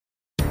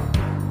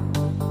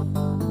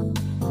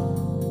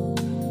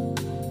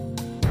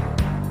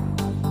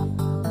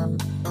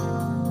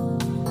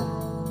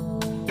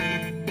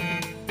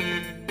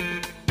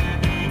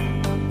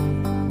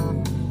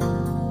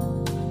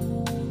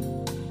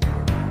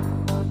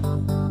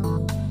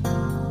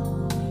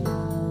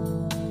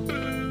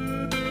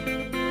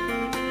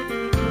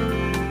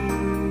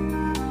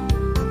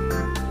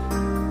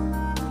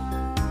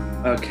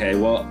Okay,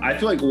 well, I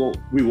feel like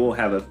we will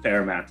have a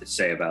fair amount to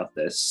say about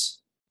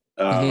this.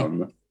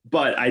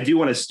 But I do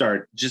want to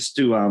start just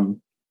to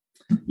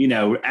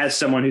as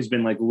someone who's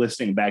been like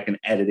listening back and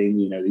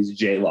editing, these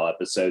J-Law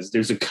episodes,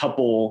 there's like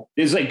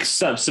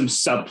some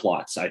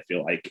subplots I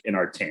feel like in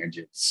our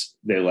tangents.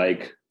 They're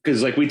like,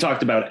 because like we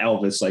talked about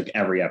Elvis like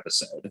every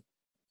episode,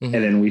 and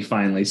then we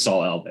finally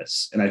saw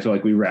Elvis, and I feel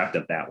like we wrapped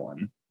up that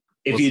one.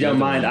 If you don't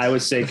mind, I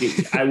was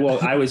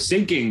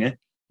thinking,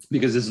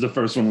 because this is the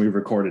first one we've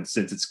recorded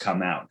since it's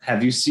come out.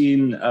 Have you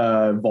seen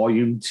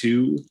volume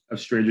 2 of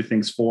Stranger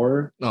Things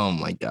 4? Oh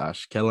my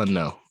gosh, Kellen,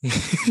 no.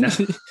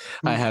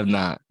 I have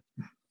not.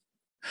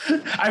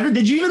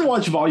 Did you even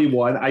watch volume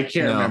 1? I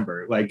can't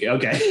remember. Like,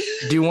 okay.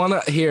 Do you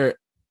want to hear?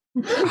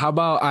 How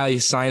about I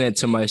sign it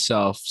to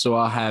myself so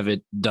I'll have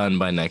it done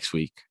by next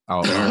week?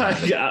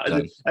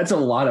 That's a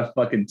lot of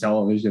fucking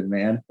television,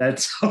 man.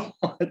 That's a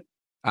lot.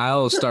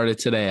 I'll start it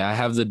today. I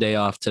have the day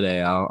off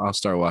today. I'll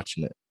start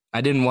watching it. I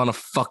didn't want to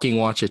fucking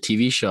watch a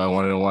TV show. I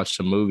wanted to watch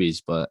some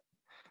movies, but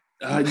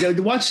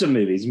watch some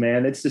movies,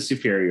 man. It's the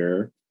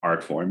superior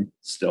art form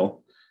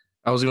still.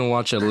 I was gonna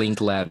watch a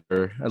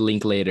Linklater. I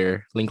think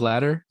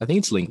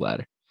it's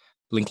Linklater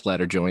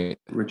joint.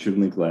 Richard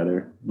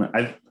Linklater.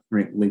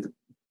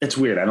 It's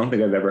weird. I don't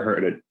think I've ever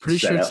heard it. Pretty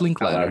sure it's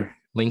Linklater.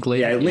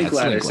 Yeah,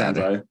 Linklater sounds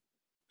right.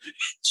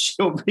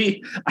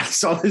 I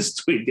saw this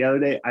tweet the other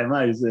day. I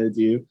might have said it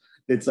to you.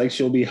 It's like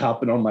she'll be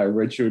hopping on my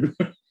Richard.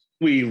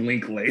 We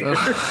link later.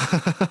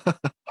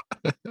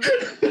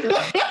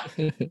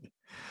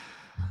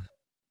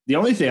 The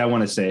only thing I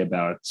want to say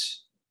about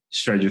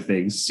Stranger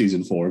Things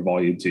season 4,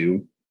 volume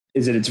 2,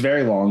 is that it's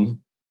very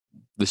long.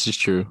 This is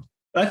true.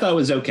 I thought it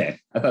was okay.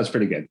 I thought it was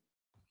pretty good.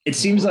 It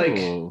seems like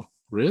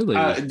really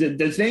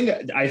the thing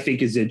I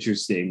think is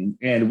interesting,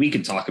 and we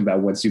can talk about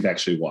once you've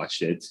actually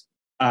watched it,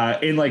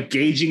 in like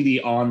gauging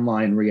the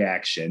online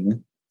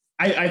reaction.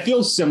 I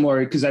feel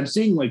similar because I'm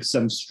seeing like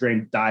some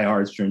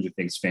diehard Stranger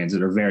Things fans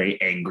that are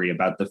very angry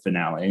about the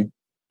finale.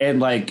 And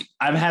like,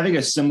 I'm having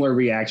a similar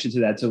reaction to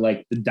that, to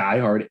like the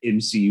diehard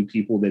MCU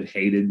people that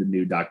hated the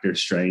new Doctor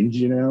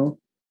Strange,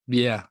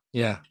 Yeah.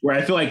 Where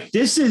I feel like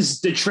this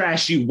is the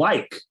trash you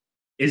like,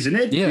 isn't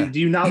it? Yeah. Do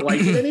you not like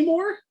it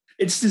anymore?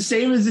 It's the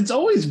same as it's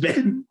always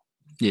been.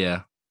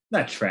 Yeah.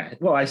 Not trash.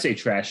 Well, I say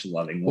trash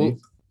lovingly. Well,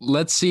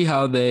 let's see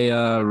how they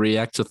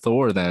react to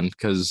Thor then,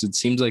 because it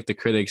seems like the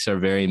critics are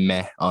very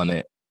meh on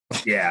it.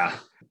 Yeah.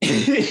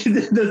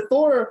 the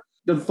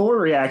Thor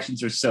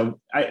reactions are so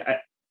and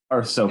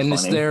funny.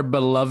 It's their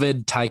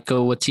beloved Taika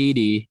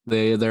Waititi.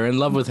 They're in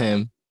love with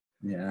him.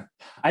 Yeah.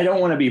 I don't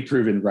want to be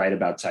proven right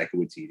about Taika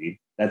Waititi.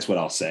 That's what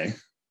I'll say.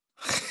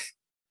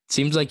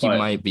 Seems like you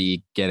might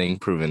be getting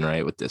proven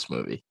right with this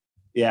movie.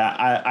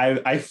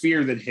 Yeah, I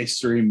fear that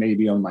history may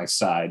be on my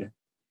side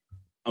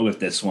with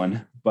this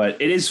one.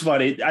 But it is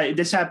funny.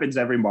 This happens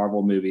every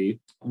Marvel movie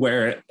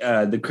where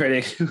the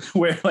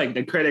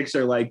critics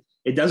are like,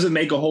 it doesn't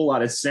make a whole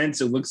lot of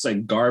sense. It looks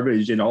like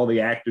garbage, and all the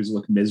actors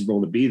look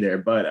miserable to be there.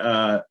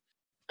 But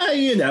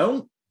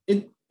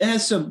it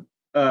has some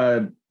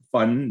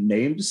fun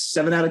names.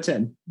 7 out of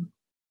 10.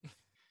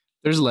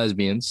 There's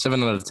lesbians.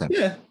 7 out of 10.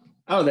 Yeah.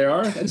 Oh, there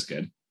are. That's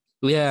good.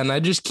 Yeah, and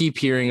I just keep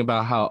hearing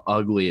about how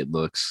ugly it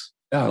looks.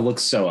 Oh, it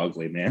looks so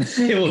ugly, man.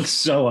 It looks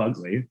so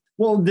ugly.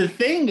 Well, the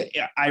thing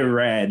I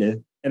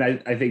read, and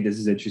I think this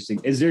is interesting,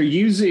 is they're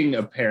using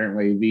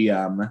apparently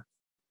the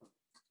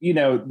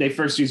they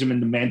first use them in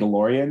the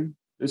Mandalorian,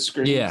 the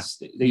screens. Yeah.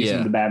 They use them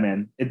in the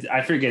Batman.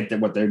 I forget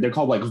what they're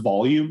called, like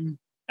volume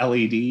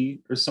LED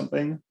or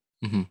something.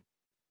 Mm-hmm.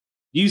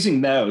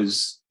 Using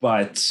those,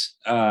 but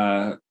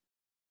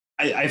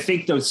I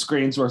think those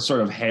screens were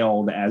sort of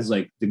hailed as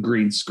like the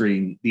green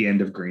screen, the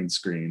end of green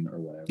screen or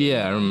whatever.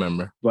 Yeah, I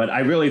remember. But I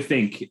really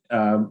think,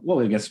 I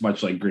guess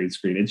much like green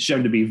screen, it's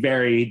shown to be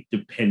very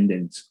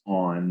dependent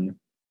on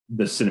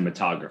the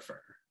cinematographer,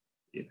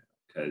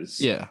 because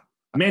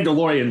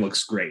Mandalorian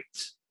looks great.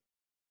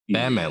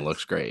 Batman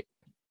looks great.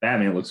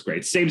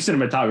 Same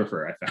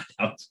cinematographer, I found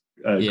out,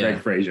 Greg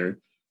Fraser.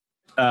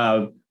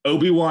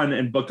 Obi-Wan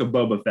and Book of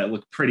Boba Fett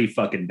look pretty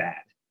fucking bad.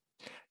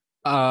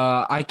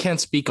 I can't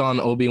speak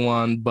on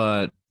Obi-Wan,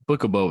 but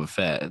Book of Boba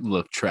Fett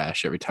looked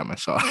trash every time I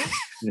saw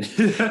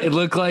it. It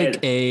looked like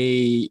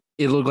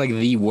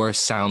the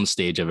worst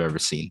soundstage I've ever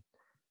seen.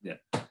 Yeah.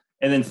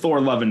 And then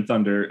Thor Love and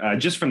Thunder,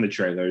 just from the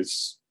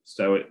trailers.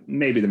 So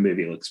maybe the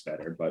movie looks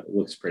better, but it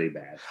looks pretty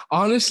bad.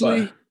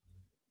 Honestly,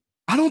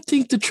 I don't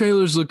think the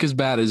trailers look as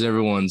bad as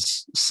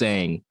everyone's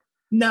saying.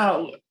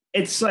 No,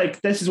 it's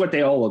like, this is what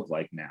they all look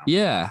like now.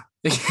 Yeah.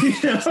 I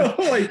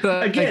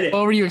get it.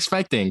 What were you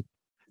expecting?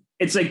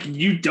 It's like,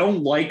 you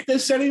don't like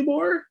this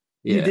anymore?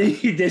 Yeah.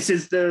 This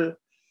is the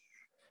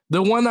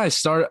one I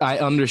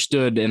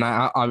understood, and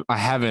I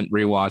haven't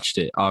rewatched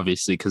it,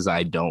 obviously, because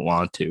I don't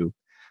want to.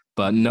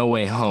 But No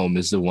Way Home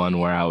is the one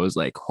where I was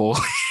like,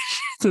 holy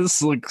shit,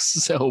 this looks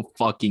so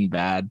fucking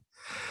bad.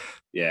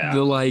 Yeah.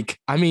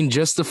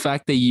 Just the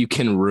fact that you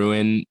can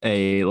ruin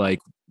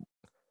the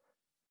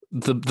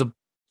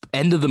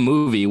end of the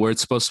movie where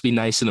it's supposed to be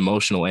nice and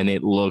emotional, and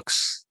it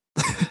looks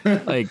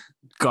like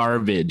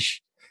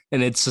garbage.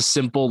 and it's a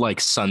simple like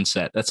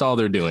sunset. That's all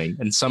they're doing,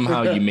 and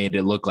somehow you made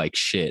it look like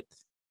shit.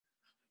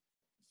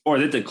 Or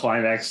that the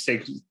climax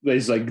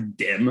is like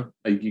dim,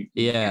 like you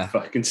can't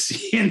fucking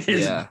see in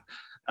this. Yeah.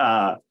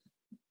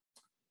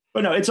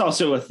 But no, it's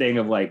also a thing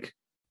of like,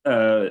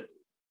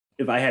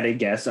 if I had to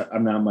guess,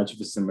 I'm not much of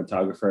a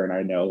cinematographer and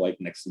I know like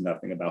next to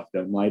nothing about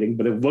film lighting,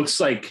 but it looks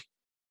like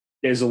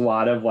there's a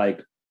lot of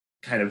like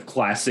kind of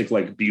classic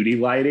like beauty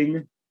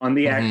lighting on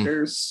the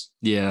actors.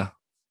 Yeah,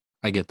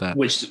 I get that.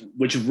 Which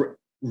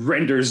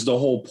renders the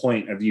whole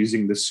point of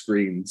using the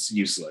screens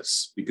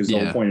useless, because the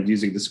whole point of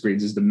using the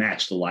screens is to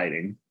match the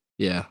lighting.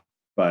 Yeah.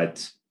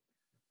 But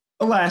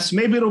alas,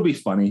 maybe it'll be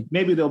funny.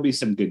 Maybe there'll be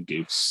some good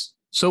goofs.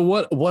 So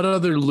what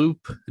other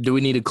loop do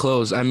we need to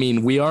close? I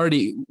mean,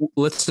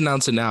 let's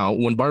announce it now.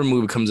 When Barbie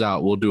movie comes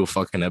out, we'll do a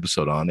fucking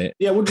episode on it.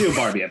 Yeah, we'll do a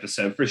Barbie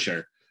episode for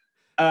sure.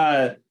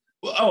 I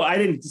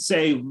didn't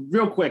say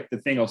real quick the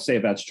thing I'll say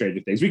about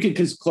Stranger Things. We could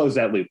close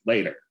that loop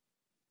later.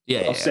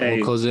 I'll say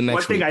we'll close it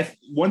next week.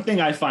 One thing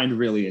I find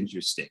really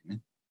interesting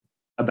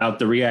about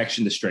the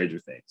reaction to Stranger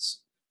Things,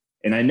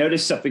 and I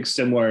noticed something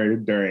similar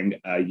during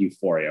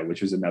Euphoria,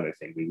 which was another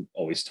thing we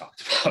always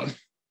talked about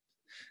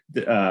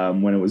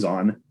when it was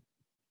on,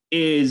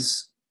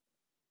 is,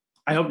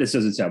 I hope this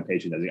doesn't sound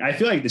patronizing, I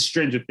feel like the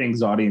Stranger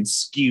Things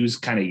audience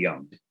skews kind of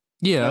young.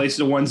 Yeah. At least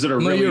the ones that are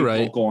really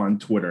vocal on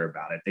Twitter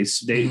about it.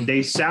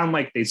 They sound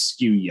like they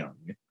skew young.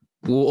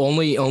 Well,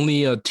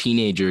 only a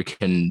teenager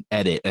can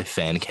edit a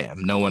fan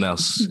cam. No one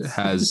else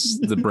has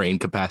the brain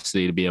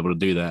capacity to be able to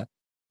do that.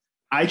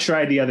 I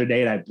tried the other day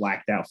and I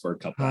blacked out for a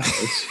couple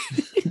hours.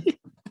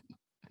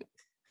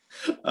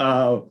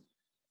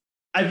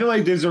 I feel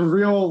like there's a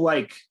real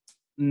like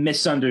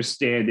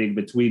misunderstanding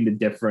between the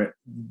different.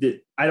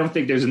 I don't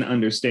think there's an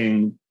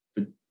understanding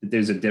that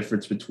there's a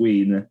difference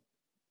between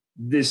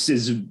this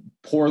is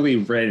poorly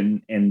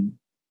written and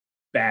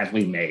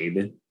badly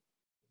made,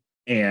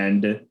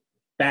 and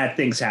bad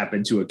things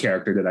happen to a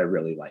character that I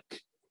really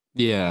like.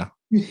 Yeah.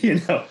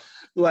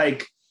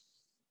 Like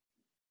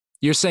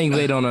you're saying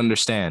they don't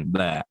understand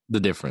the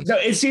difference. No,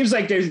 it seems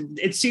like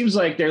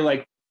they're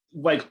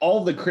like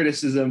all the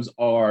criticisms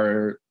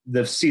are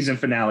the season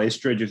finale of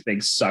Stranger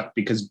Things suck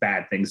because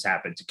bad things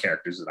happen to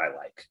characters that I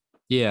like.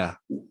 Yeah.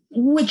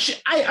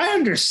 Which I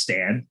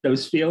understand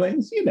those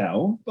feelings,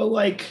 but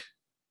like,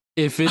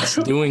 if it's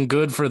doing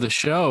good for the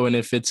show and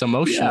if it's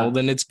emotional,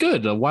 then it's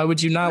good. Why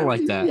would you not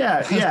like that?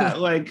 Yeah.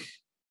 Like,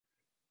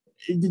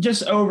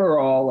 just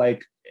overall,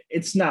 like,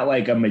 it's not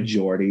like a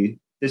majority.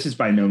 This is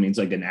by no means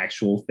like an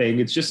actual thing.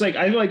 It's just like,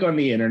 I feel like on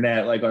the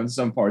internet, like on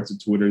some parts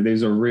of Twitter,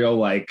 there's a real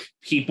like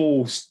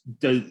people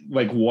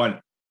like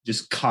want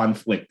just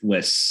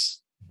conflictless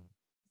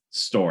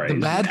stories. The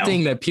bad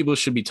thing that people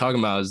should be talking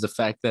about is the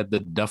fact that the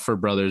Duffer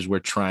Brothers were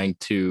trying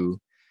to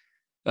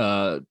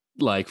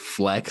like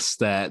flex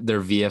that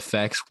their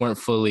VFX weren't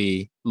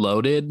fully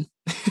loaded.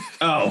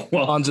 Oh,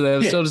 well, onto the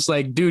episode. It's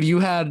like, dude, you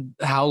had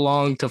how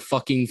long to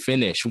fucking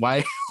finish?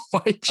 Why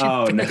did you?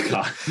 Oh, no,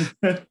 God.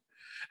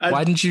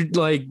 Why didn't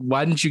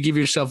you give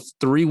yourself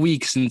 3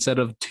 weeks instead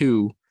of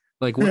 2?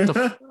 Like, what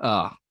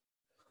the?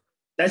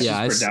 That's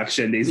just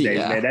production these days,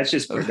 man. That's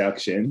just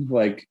production.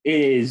 Like,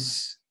 it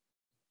is.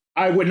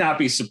 I would not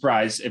be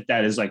surprised if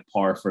that is like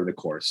par for the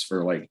course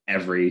for like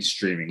every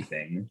streaming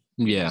thing.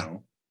 Yeah.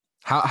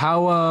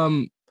 How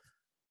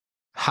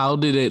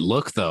did it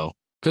look though?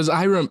 Because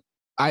I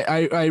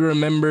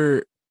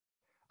remember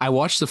I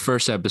watched the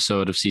first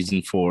episode of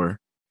season 4,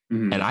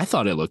 and I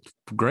thought it looked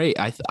great.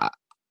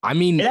 I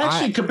mean, it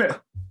actually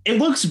it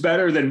looks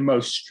better than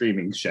most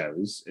streaming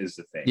shows, is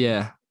the thing.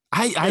 Yeah.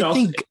 I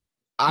think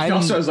it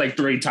also has like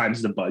 3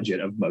 times the budget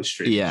of most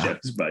streaming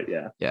shows, but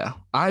yeah. Yeah.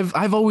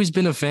 I've always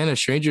been a fan of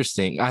Stranger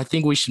Things. I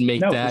think we should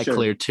make that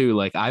clear too.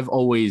 Like I've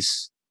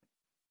always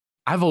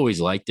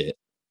liked it.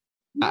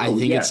 I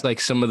think it's like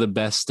some of the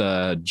best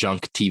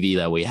junk TV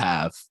that we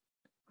have.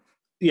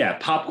 Yeah,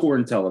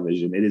 popcorn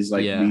television. It is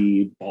like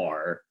the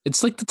bar.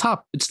 It's like the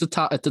top. It's the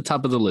top at the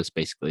top of the list,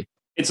 basically.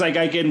 It's like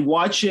I can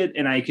watch it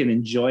and I can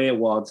enjoy it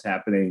while it's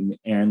happening,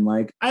 and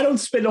like I don't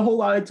spend a whole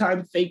lot of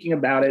time thinking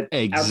about it.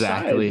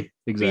 Exactly.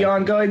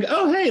 Beyond going,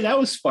 oh hey, that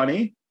was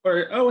funny,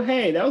 or oh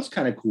hey, that was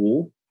kind of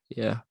cool.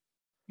 Yeah.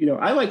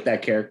 I like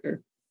that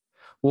character.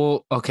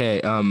 Well,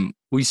 okay.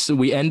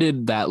 We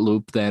ended that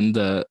loop. Then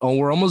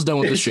we're almost done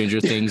with the Stranger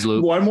Things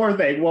loop. One more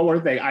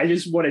thing. I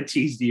just want to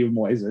tease you,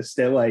 Moises,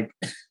 that like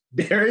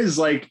there is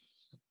like.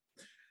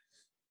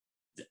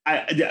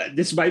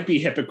 This might be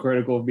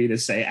hypocritical of me to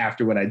say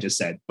after what I just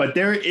said, but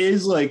there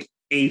is like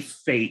a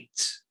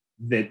fate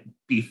that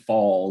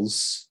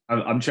befalls.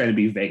 I'm trying to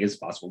be vague as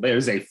possible.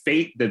 There's a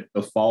fate that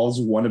befalls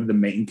one of the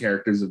main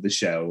characters of the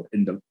show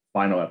in the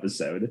final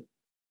episode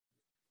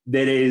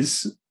that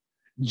is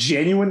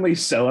genuinely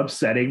so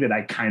upsetting that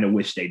I kind of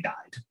wish they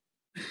died.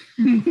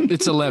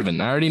 It's 11.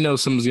 I already know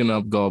someone's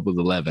gonna go up with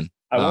 11.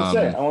 I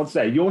won't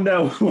say. You'll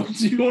know.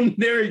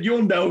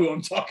 You'll know who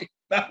I'm talking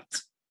about.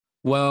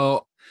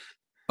 Well.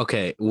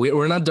 Okay,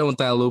 we're not done with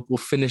that loop. We'll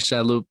finish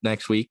that loop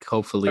next week,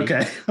 hopefully.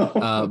 Okay.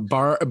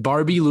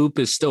 Barbie loop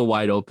is still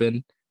wide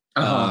open.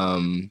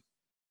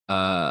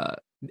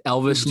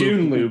 Elvis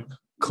Dune loop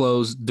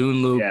closed.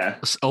 Dune loop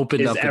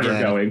opened up ever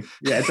again. Going.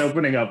 Yeah, it's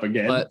opening up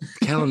again. But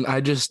Kellen,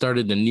 I just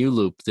started a new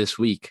loop this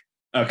week.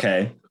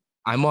 Okay.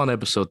 I'm on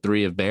episode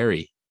 3 of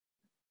Barry.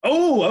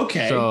 Oh,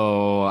 okay.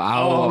 So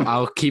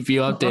I'll keep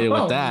you updated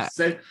with that.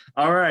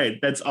 All right,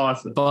 that's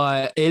awesome.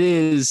 But it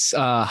is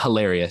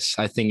hilarious.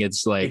 I think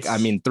it's like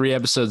 3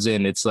 episodes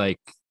in, it's like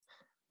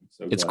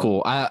it's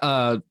cool.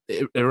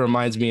 It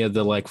reminds me of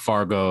the like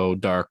Fargo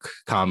dark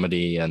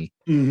comedy and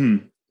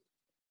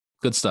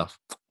good stuff.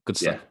 Good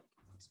stuff.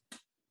 Yeah.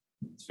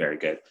 It's very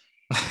good.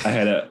 I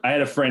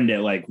had a friend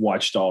that like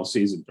watched all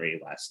season 3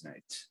 last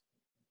night.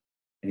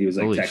 And he was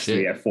like texting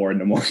me at 4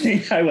 a.m.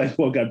 I like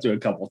woke up to a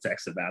couple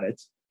texts about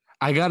it.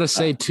 I gotta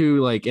say too,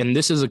 like, and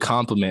this is a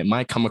compliment, it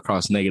might come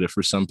across negative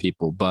for some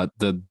people, but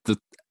the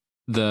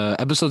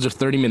episodes are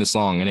 30 minutes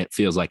long and it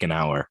feels like an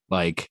hour.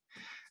 Like,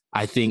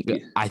 I think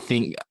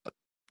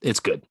it's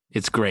good.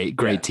 It's great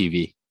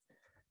TV.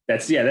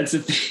 That's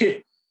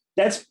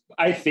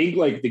I think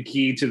like the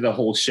key to the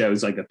whole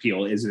show's like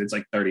appeal is it's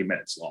like 30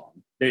 minutes long.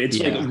 It's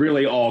like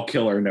really all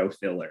killer, no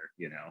filler,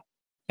 you know.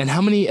 And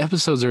how many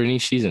episodes are in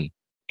each season?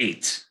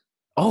 8.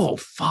 Oh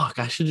fuck!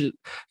 I should.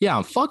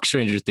 Yeah, fuck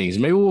Stranger Things.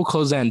 Maybe we'll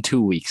close that in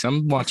 2 weeks.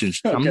 I'm watching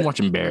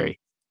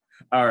Barry.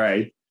 All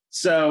right.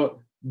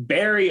 So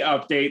Barry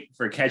update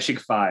for Catching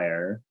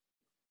Fire,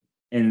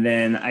 and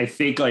then I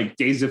think like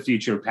Days of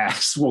Future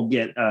Past will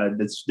get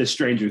the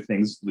Stranger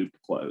Things loop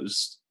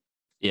closed.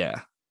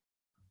 Yeah.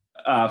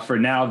 For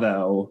now,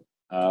 though,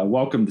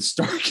 welcome to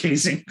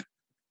Stargazing.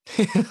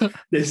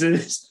 This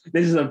is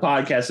a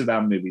podcast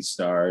about movie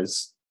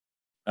stars.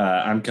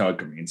 I'm Kelly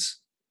Greens.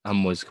 I'm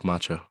Moise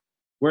Camacho.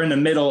 We're in the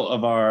middle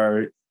of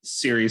our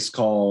series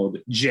called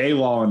J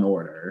Law and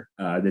Order.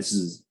 This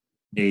is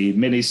a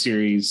mini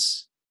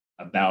series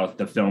about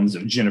the films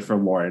of Jennifer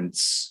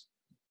Lawrence,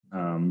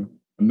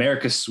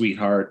 America's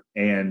Sweetheart,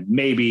 and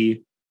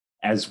maybe,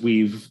 as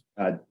we've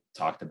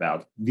talked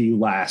about, the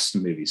last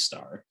movie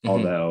star. Mm-hmm.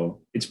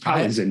 Although it's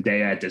probably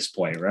Zendaya at this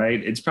point,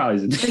 right? It's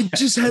probably Zendaya. I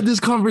just had this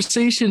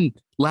conversation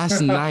last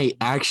night,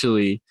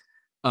 actually.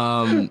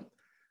 I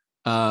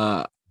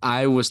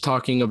was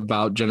talking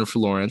about Jennifer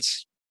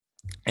Lawrence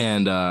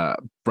and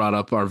brought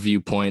up our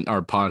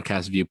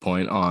podcast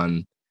viewpoint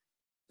on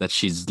that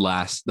she's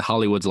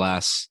Hollywood's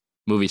last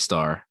movie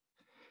star.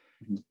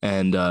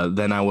 And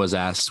then I was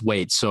asked,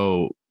 wait,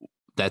 so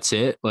that's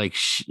it? Like,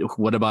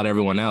 what about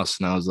everyone else?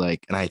 And I was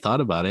like, and I thought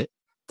about it.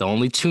 The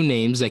only 2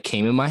 names that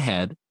came in my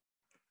head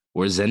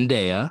were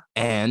Zendaya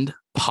and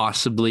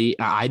possibly,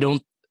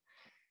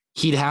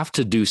 he'd have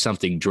to do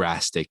something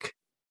drastic.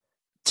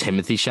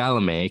 Timothy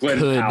Chalamet Glenn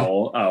could.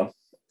 Powell.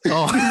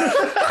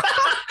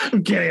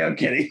 I'm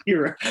kidding.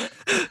 You're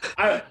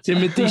right.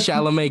 Timothy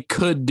Chalamet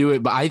could do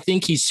it, but I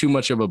think he's too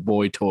much of a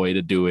boy toy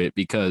to do it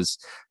because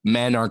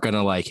men aren't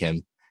gonna like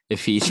him.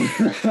 If he,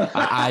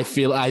 I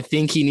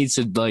think he needs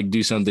to like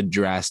do something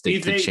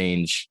drastic to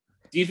change.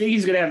 Do you think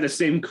he's gonna have the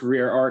same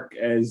career arc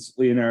as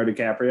Leonardo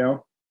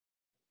DiCaprio?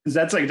 Because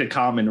that's like the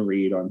common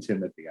read on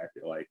Timothy. I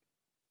feel like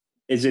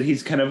is that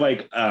he's kind of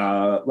like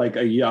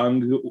a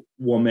young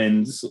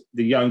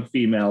the young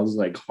female's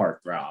like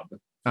heartthrob.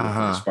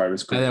 Part of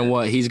his career. And then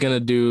what? He's gonna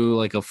do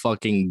like a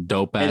fucking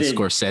dope ass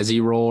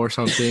Scorsese role or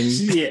something.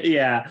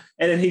 Yeah.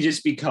 And then he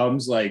just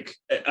becomes like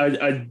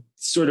a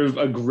sort of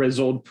a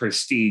grizzled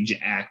prestige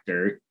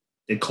actor.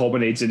 It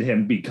culminates in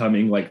him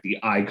becoming like the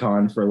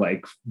icon for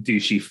like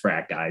douchey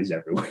frat guys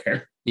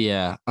everywhere.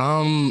 Yeah.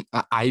 I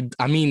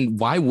mean,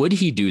 why would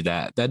he do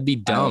that? That'd be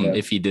dumb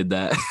if he did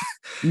that.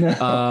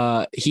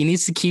 No. He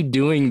needs to keep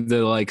doing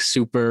the like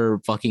super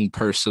fucking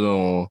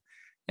personal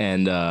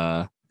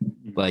and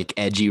like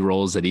edgy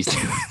roles that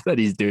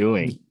he's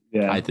doing.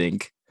 Yeah. I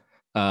think.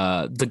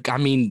 I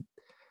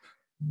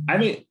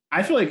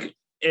feel like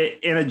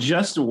in a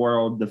just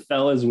world, the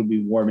fellas would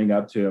be warming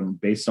up to him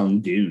based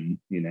on Dune,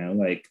 you know,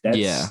 like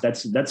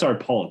that's our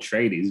Paul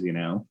Atreides, you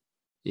know?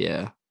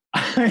 Yeah.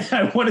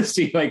 I want to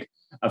see like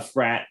a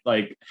frat,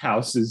 like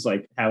houses,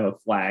 like have a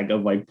flag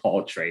of like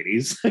Paul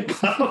Atreides.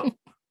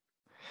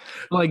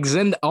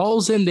 Like all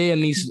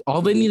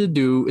they need to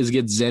do is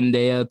get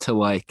Zendaya to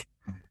like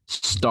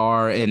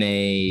star in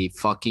a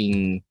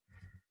fucking,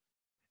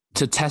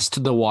 to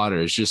test the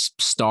waters,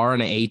 just star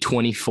in an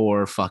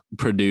A24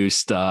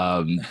 produced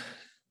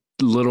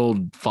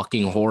little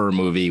fucking horror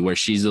movie where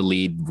she's the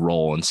lead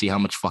role and see how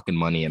much fucking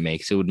money it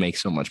makes. It would make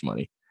so much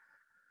money.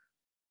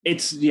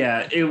 It's just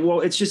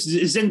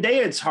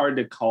Zendaya. It's hard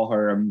to call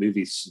her a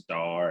movie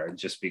star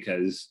just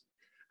because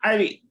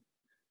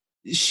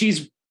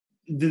she's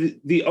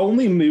the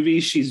only movie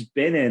she's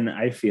been in,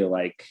 I feel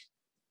like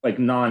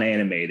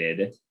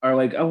non-animated are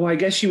like, I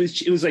guess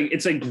it was like,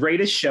 it's like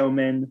Greatest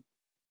Showman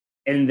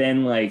and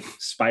then like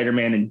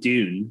Spider-Man and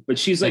Dune, but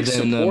she's like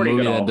supporting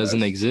the movie that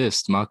doesn't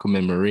exist, Malcolm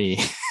and Marie.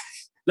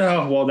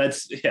 Oh, well,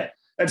 that's on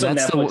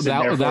Netflix.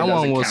 That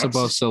one was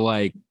supposed to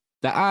like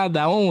that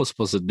one was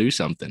supposed to do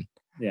something.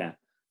 Yeah.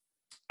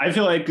 I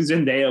feel like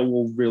Zendaya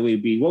will really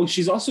be, well,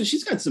 she's got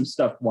some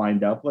stuff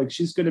lined up. Like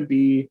she's going to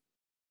be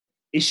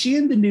Is she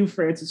in the new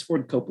Francis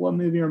Ford Coppola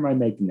movie, or am I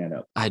making that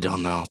up? I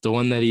don't know. The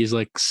one that he's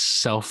like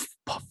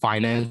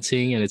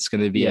self-financing, and it's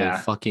going to be a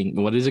fucking,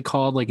 what is it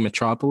called? Like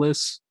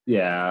Metropolis?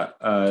 Yeah.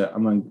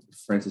 I'm on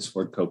Francis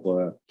Ford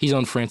Coppola. He's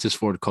on Francis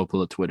Ford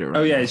Coppola Twitter.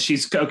 Right now.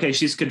 She's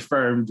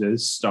confirmed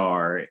as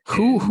star.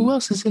 Who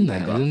else is in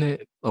that? Isn't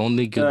it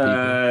only good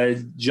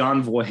people?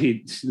 Jon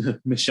Voight,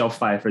 Michelle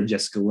Pfeiffer,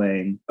 Jessica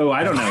Lange. Oh,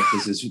 I don't know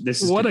if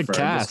this is what confirmed. A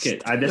cast.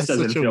 This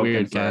doesn't feel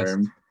confirmed. Cast.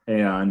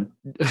 Hang on.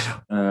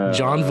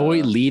 Jon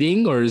Voight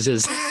leading, or is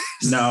his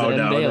no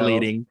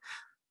leading?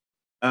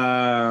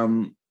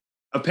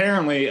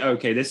 Apparently,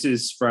 okay, this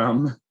is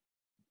from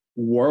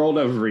World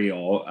of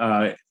Real.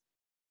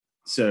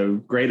 So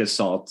Great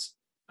Assault.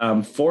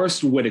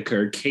 Forrest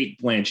Whitaker, Kate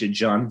Blanchett,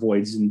 Jon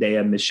Voight,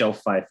 Zendaya, Michelle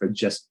Pfeiffer,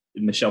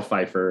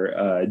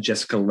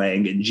 Jessica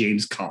Lange, and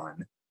James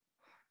Caan.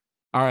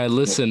 All right,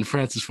 listen,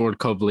 Francis Ford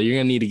Coppola, you're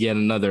gonna need to get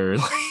another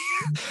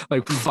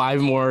like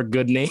 5 more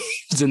good names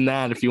than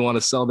that if you want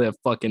to sell that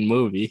fucking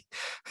movie.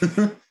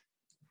 Well,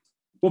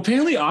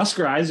 apparently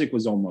Oscar Isaac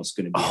was almost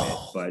going to be in it,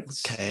 but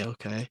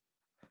okay.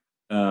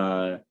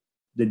 That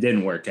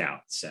didn't work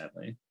out,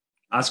 sadly.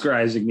 Oscar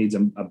Isaac needs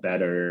a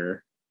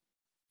better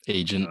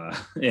agent.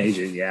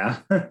 Yeah.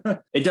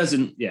 It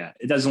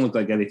doesn't look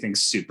like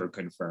anything's super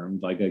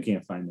confirmed. Like, I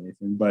can't find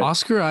anything. But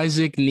Oscar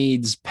Isaac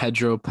needs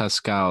Pedro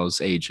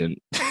Pascal's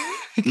agent.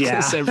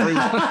 Yeah.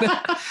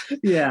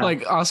 Yeah.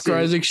 Like Oscar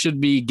Isaac should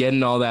be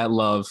getting all that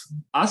love.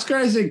 Oscar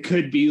Isaac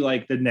could be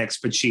like the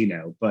next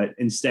Pacino, but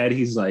instead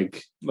he's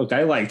like, look,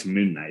 I liked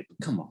Moon Knight,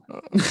 but come on.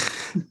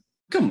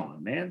 Come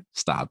on, man.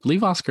 Stop.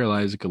 Leave Oscar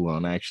Isaac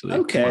alone, actually.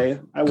 Okay,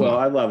 I will.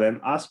 I love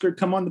him. Oscar,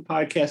 come on the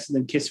podcast and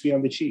then kiss me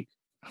on the cheek.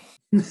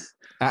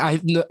 I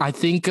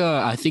think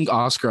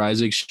Oscar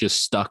Isaac's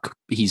just stuck.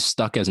 He's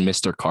stuck as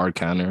Mr. Card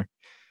Counter.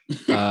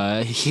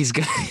 He's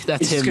gonna.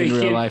 That's him in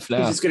real life now.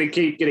 He's just gonna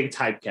keep getting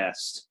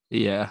typecast.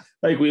 Yeah,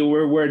 like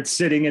we're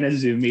sitting in a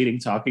Zoom meeting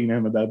talking to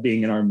him about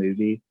being in our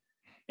movie,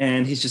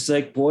 and he's just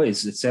like,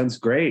 "Boys, it sounds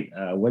great.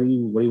 What do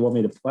you want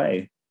me to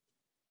play?"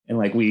 And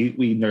like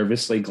we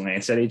nervously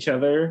glance at each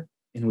other,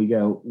 and we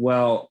go,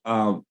 "Well,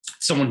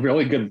 someone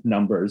really good with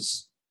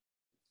numbers,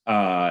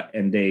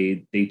 and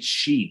they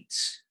cheat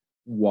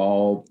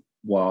while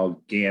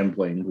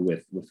gambling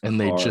with and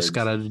cards. They just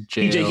got out of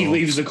jail. He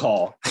leaves the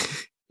call."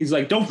 He's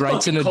like, don't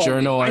writes in a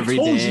journal every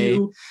day.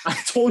 I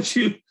told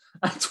you,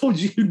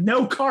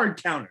 no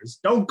card counters.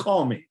 Don't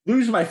call me.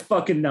 Lose my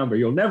fucking number.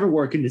 You'll never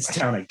work in this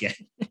town again.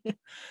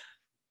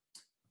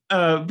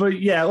 But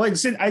yeah, like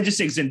I just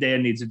think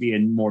Zendaya needs to be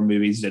in more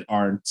movies that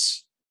aren't.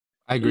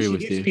 I agree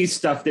with you. She needs to be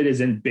stuff that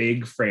isn't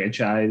big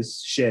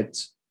franchise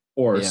shit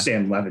or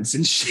Sam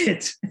Levinson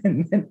shit.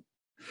 And then,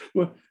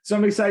 so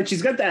I'm excited.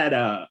 She's got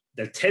that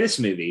the tennis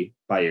movie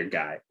by your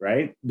guy,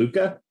 right,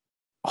 Luca?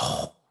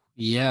 Oh.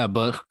 Yeah,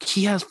 but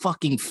he has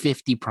fucking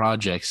 50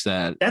 projects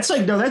that's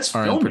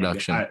filming. In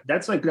production.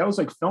 That was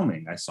like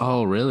filming. I saw.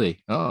 Oh,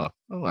 really? Oh,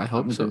 I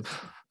hope so.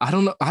 I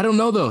don't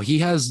know though. He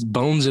has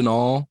Bones and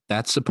All.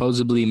 That's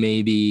supposedly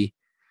maybe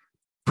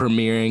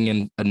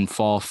premiering in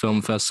fall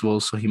film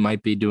festivals. So he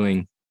might be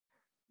doing.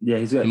 Yeah,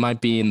 he might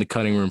be in the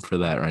cutting room for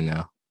that right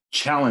now.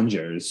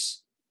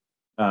 Challengers.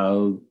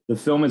 The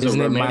film is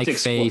Isn't a it romantic Mike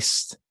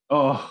faced?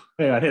 Oh,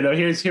 yeah.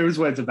 Here's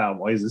what it's about,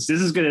 Moises.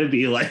 This is gonna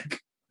be like.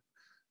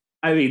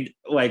 I mean,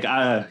 like,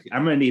 I'm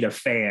gonna need a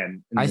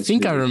fan. I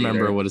think I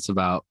remember what it's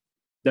about.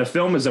 The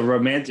film is a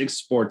romantic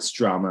sports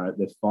drama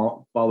that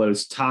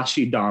follows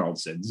Tashi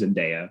Donaldson,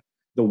 Zendaya,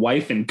 the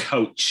wife and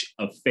coach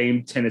of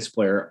famed tennis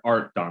player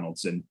Art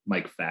Donaldson,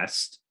 Mike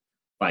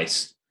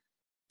Vice.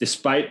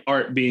 Despite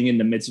Art being in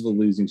the midst of a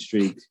losing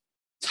streak,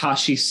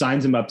 Tashi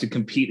signs him up to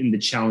compete in the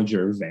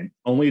Challenger event,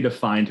 only to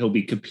find he'll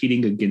be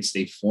competing against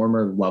a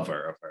former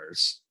lover of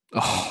hers.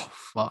 Oh,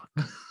 fuck.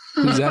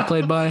 Who's that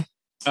played by?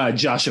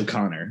 Josh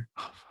O'Connor.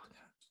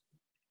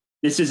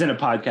 This isn't a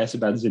podcast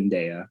about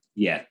Zendaya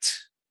yet.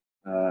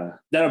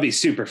 That'll be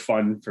super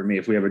fun for me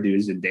if we ever do a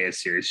Zendaya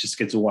series. Just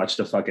get to watch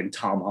the fucking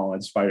Tom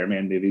Holland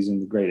Spider-Man movies and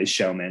The Greatest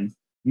Showman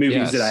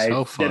movies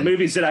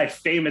that I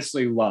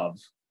famously love.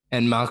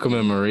 And Malcolm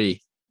and Marie.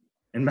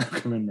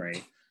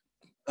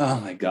 Oh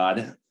my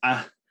god.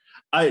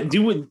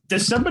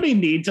 Does somebody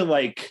need to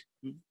like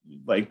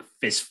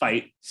fist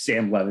fight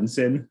Sam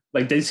Levinson?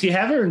 Like, does he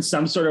have her in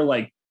some sort of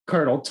like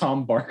Colonel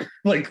Tom Barker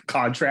like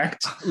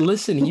contract?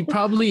 Listen, he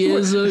probably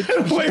is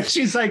where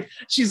she's like,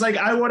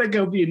 I want to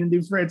go be in the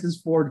new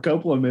Francis Ford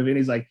Coppola movie, and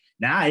he's like,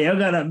 nah, you're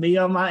gonna be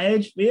on my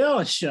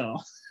HBO show.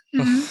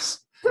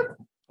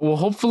 Well,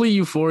 hopefully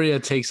Euphoria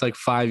takes like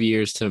 5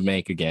 years to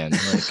make again.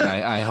 Like,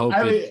 I hope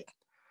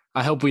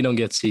I hope we don't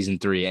get season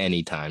 3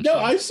 anytime soon.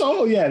 I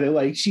saw that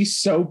like she's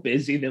so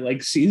busy that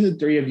like season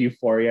 3 of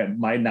Euphoria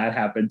might not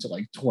happen till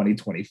like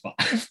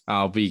 2025.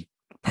 I'll be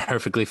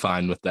perfectly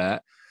fine with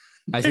that.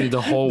 I think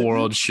the whole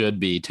world should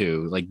be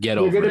too. Like, get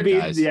over it,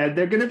 guys. Yeah,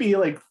 they're gonna be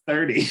like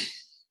 30.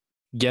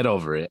 Get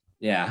over it.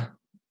 Yeah.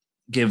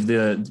 Give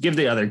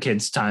the other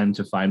kids time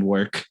to find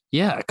work.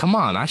 Yeah, come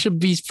on. I should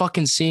be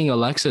fucking seeing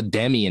Alexa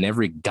Demi in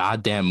every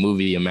goddamn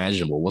movie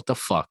imaginable. What the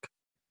fuck?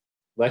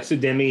 Alexa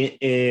Demi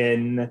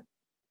in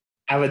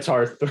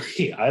Avatar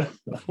 3. I don't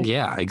know.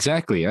 Yeah,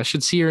 exactly. I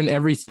should see her in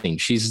everything.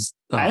 She's.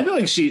 I feel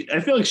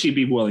like she'd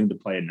be willing to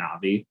play a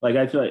Navi. Like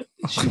I feel like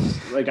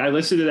she's like I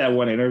listened to that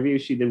one interview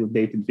she did with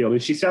Nathan Fielder.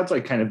 She sounds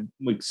like kind of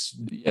like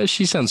Yeah,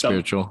 she sounds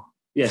spiritual.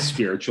 Yeah,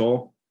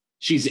 spiritual.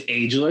 She's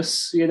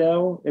ageless, in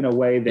a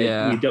way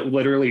that we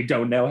literally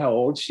don't know how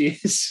old she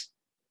is.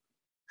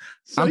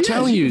 So, I'm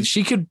telling you,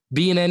 she could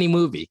be in any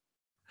movie.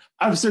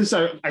 I'm so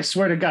sorry. I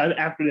swear to God,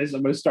 after this,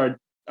 I'm going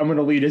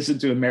to lead us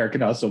into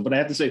American Hustle. But I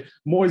have to say,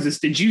 Moises,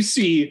 did you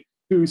see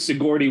who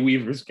Sigourney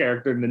Weaver's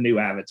character in the new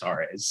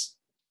Avatar is?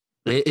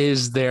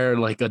 Is their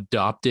like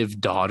adoptive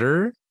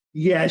daughter?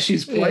 Yeah,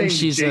 she's playing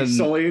Jake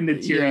Sully and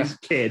Neytiri's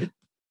kid.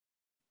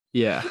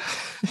 Yeah.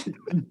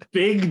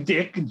 Big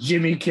dick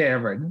Jimmy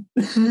Cameron.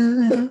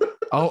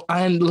 Oh,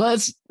 and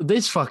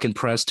this fucking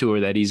press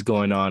tour that he's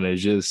going on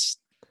is just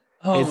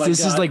this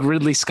is like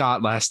Ridley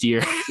Scott last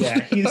year. Yeah,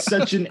 he's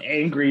such an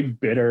angry,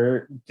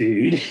 bitter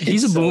dude.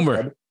 He's a boomer.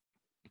 Fun.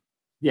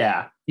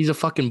 Yeah. He's a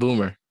fucking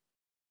boomer.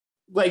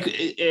 Like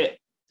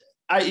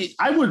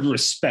I would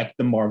respect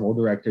the Marvel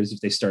directors if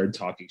they started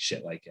talking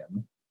shit like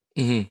him.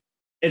 Mm-hmm.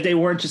 If they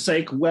weren't just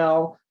like,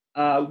 well,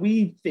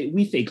 we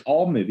think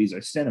all movies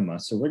are cinema,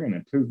 so we're going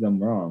to prove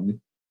them wrong.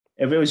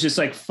 If it was just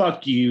like,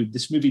 fuck you,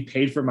 this movie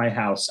paid for my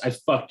house, I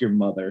fucked your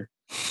mother.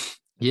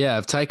 Yeah,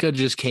 if Taika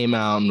just came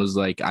out and was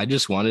like, I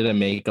just wanted to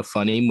make a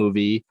funny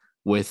movie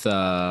with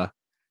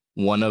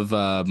one of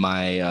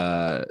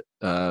my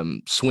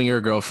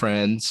swinger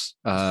girlfriends,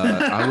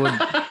 I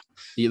would.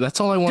 Yeah, that's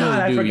all I want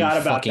to do.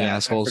 You fucking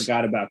assholes! I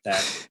forgot about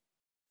that.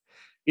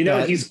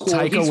 He's cool.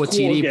 Taika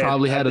Waititi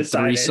probably had a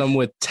threesome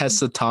with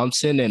Tessa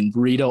Thompson and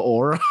Rita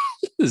Ora.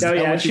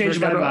 I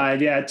changed my mind.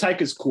 Yeah,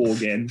 Taika's cool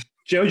again.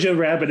 Jojo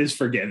Rabbit is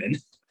forgiven.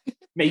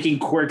 Making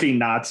quirky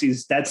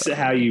Nazis—that's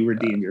how you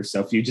redeem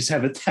yourself. You just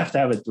have to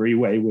have a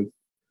three-way with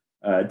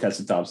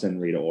Tessa Thompson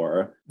and Rita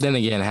Ora. Then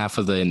again, half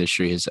of the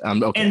industry is.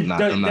 I'm okay.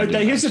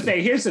 Here's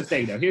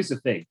the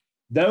thing.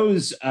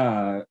 Those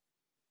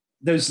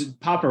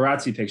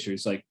paparazzi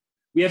pictures, like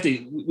we have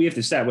to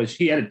establish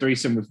he had a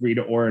threesome with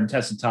Rita Ora and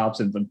Tessa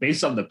Thompson, but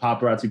based on the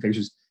paparazzi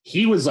pictures,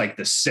 he was like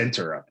the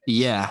center of it.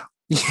 Yeah.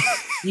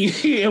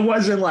 It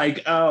wasn't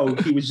like,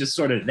 he was just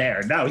sort of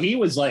there. No, he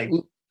was like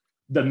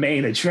the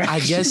main attraction.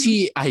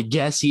 I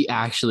guess he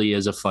actually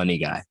is a funny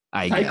guy.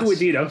 Taika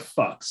Waititi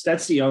fucks.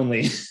 That's the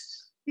only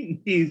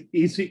he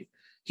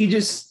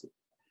just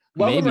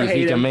maybe if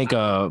he can make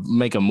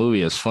a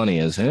movie as funny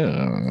as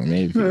him,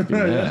 maybe he can do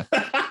that.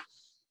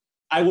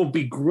 I will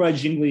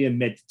begrudgingly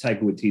admit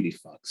Taika Waititi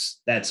fucks.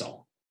 That's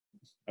all.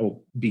 I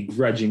will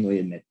begrudgingly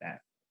admit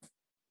that.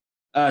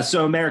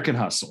 So American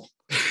Hustle.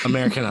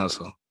 American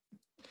Hustle.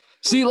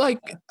 See, like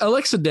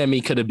Alexa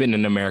Demi could have been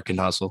an American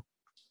Hustle.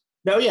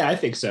 No, yeah, I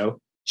think so.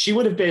 She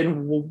would have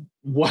been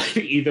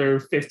either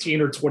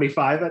 15 or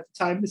 25 at the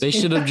time. They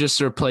should have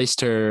just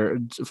replaced her,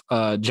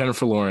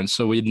 Jennifer Lawrence,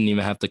 so we didn't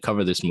even have to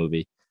cover this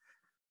movie.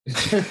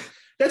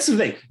 That's the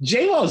thing.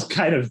 J-Law's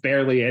kind of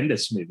barely in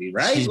this movie,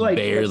 right? She's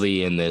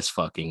barely in this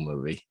fucking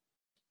movie.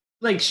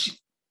 Like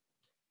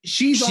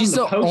she's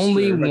the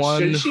only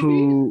one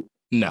who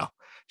no.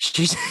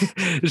 She's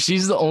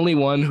the only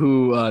one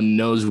who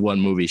knows what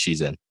movie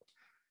she's in.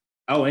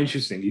 Oh,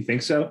 interesting. You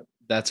think so?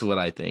 That's what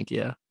I think.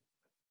 Yeah.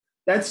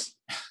 That's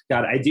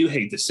God. I do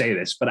hate to say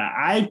this, but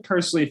I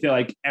personally feel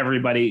like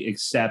everybody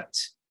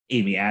except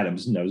Amy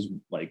Adams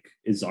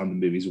is on the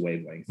movie's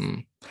wavelength.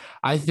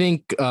 I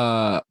think.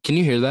 Can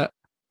you hear that?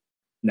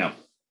 No.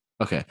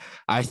 Okay.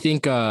 I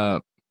think.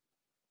 Hot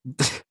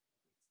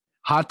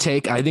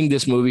take. I think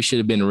this movie should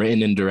have been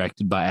written and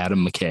directed by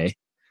Adam McKay.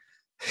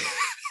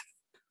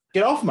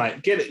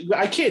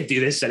 I can't do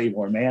this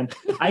anymore, man.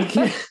 I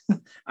can't.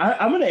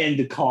 I'm gonna end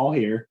the call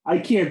here. I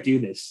can't do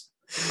this.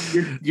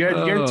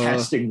 You're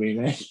testing me,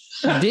 man.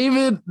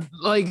 David,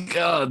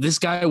 this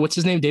guy, what's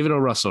his name? David O.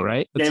 Russell,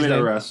 right? David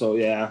O. Russell,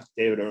 yeah.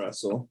 David O.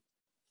 Russell.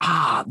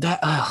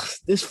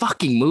 This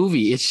fucking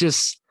movie. It's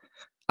just,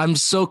 I'm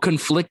so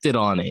conflicted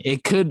on it.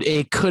 It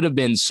could have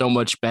been so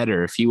much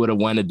better if he would have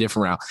went a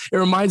different route. It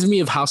reminds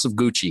me of House of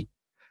Gucci.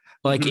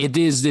 It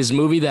is this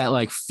movie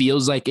that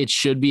feels like it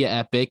should be an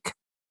epic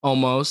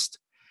almost.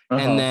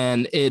 And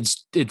then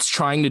it's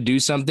trying to do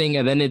something,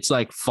 and then it's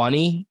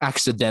funny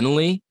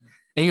accidentally.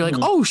 And you're like,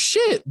 oh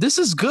shit, this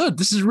is good.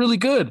 This is really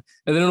good.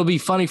 And then it'll be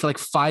funny for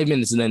 5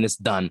 minutes and then it's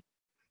done.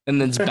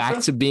 And then it's back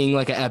to being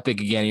an epic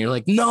again. And you're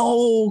like,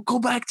 no, go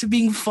back to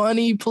being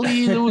funny,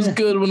 please. It was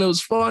good when it was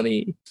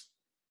funny.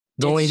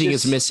 The only thing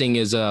it's missing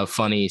is a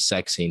funny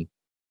sex scene.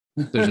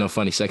 There's no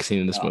funny sex scene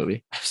in this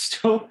movie.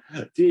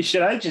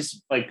 Should I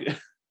just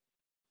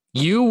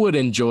You would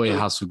enjoy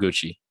House of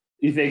Gucci.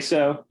 You think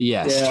so?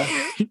 Yes.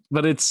 Yeah.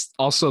 But it's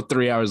also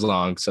 3 hours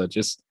long. So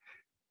just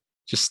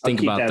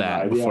think about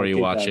that before you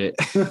watch it.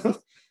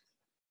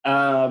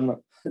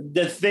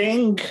 The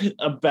thing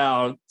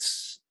about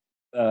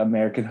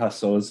American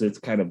Hustle is it's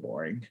kind of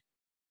boring.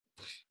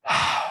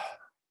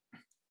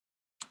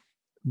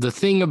 The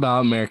thing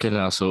about American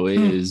Hustle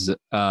is,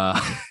 I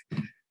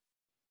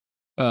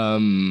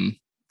don't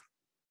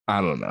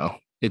know.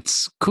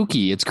 It's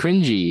kooky. It's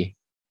cringy.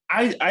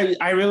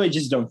 I really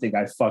just don't think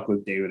I fuck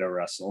with David O.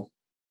 Russell.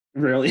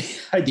 Really,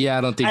 I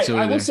don't think so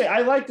either. I will say I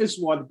like this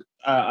one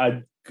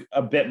a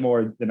bit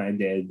more than I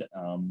did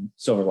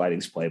Silver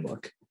Linings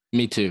Playbook.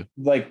 Me too.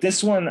 Like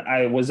this one,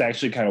 I was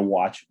actually kind of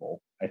watchable,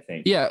 I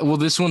think. Yeah, well,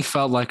 this one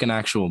felt like an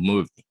actual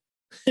movie.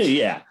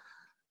 Yeah.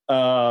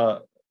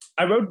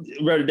 I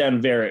wrote it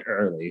down very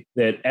early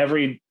that I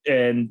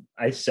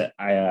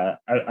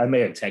may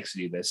have texted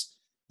you this,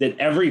 that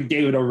every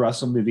David O.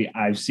 Russell movie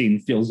I've seen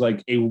feels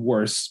like a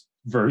worse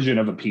version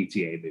of a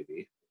PTA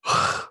movie.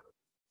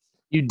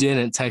 You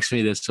didn't text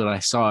me this when I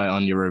saw it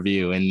on your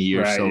review, and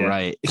you're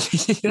right.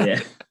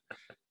 Yeah.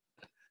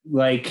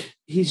 Like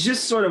he's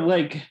just sort of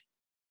like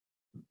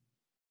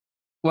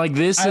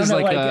this is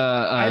like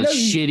a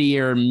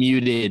shittier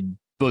muted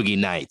Boogie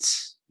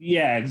Nights.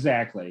 Yeah,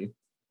 exactly.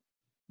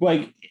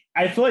 Like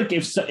I feel like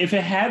if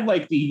it had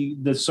like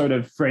the sort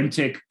of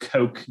frantic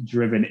coke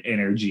driven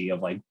energy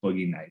of like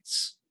Boogie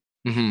Nights,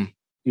 you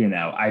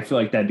know, I feel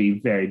like that'd be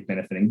very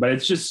benefiting. But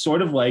it's just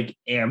sort of like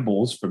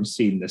ambles from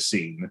scene to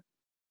scene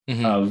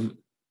of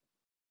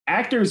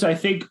actors. I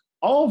think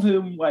all of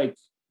whom, like,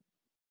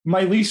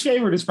 my least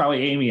favorite is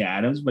probably Amy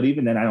Adams, but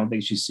even then, I don't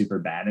think she's super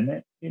bad in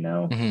it. You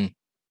know,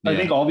 I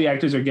think all the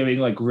actors are giving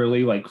like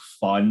really like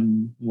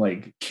fun,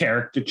 like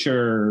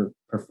caricature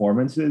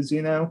performances,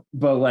 you know,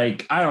 but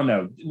like, I don't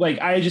know,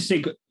 like, I just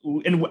think,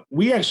 and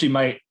we actually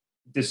might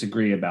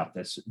disagree about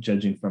this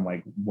judging from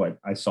like what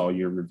I saw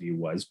your review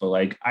was, but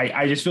like,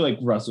 I just feel like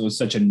Russell is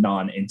such a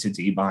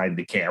non-entity behind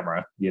the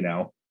camera, you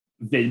know,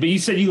 but you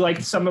said you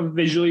liked some of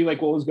visually,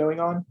 like what was going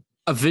on.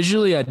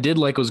 Visually, I did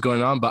like what was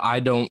going on, but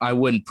I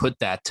wouldn't put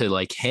that to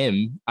like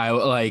him. I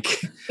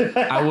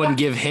wouldn't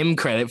give him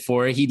credit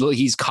for it. He's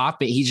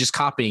just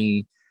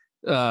copying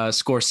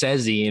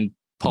Scorsese and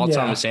Paul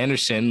Thomas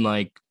Anderson,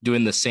 like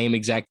doing the same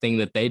exact thing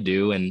that they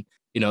do, and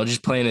you know,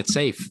 just playing it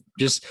safe.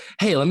 Just,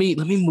 hey, let me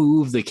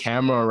move the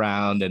camera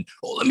around, and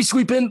let me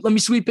sweep in,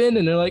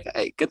 and they're like,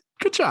 hey, good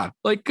job,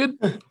 like good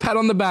pat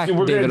on the back,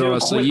 David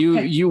Russell.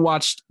 You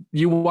watched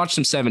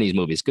some 70s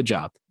movies. Good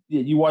job.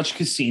 Yeah, you watched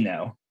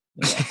Casino.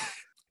 Yeah.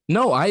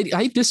 No,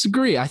 I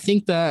disagree. I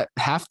think that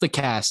half the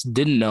cast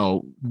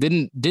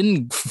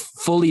didn't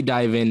fully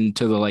dive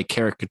into the like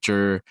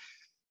caricature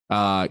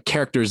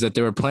characters that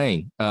they were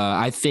playing.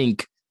 I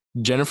think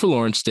Jennifer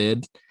Lawrence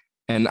did,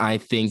 and I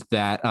think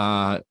that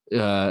I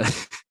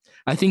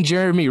think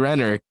Jeremy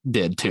Renner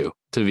did too.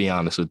 To be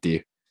honest with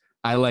you,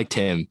 I liked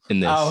him in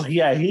this. Oh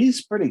yeah,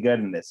 he's pretty good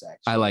in this.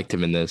 Actually, I liked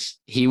him in this.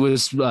 He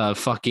was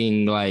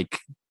fucking like.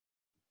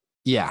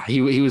 Yeah, he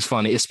was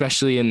funny,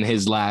 especially in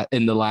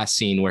the last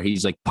scene where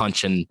he's like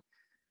punching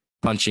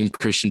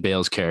Christian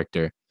Bale's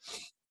character.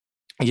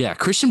 Yeah,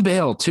 Christian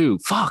Bale too.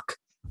 Fuck.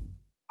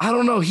 I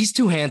don't know. He's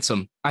too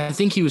handsome. I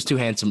think he was too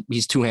handsome.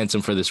 He's too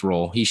handsome for this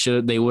role. They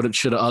should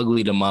have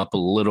uglied him up a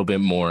little bit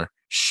more.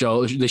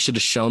 They should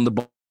have shown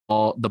the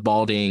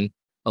balding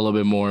a little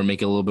bit more,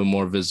 make it a little bit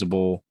more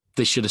visible.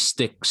 They should have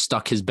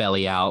stuck his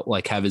belly out,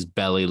 like have his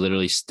belly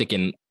literally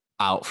sticking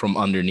out from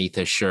underneath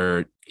his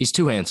shirt. He's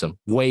too handsome,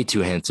 way too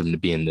handsome to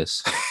be in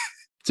this,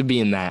 to be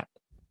in that.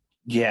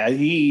 Yeah,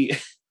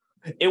 it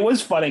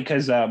was funny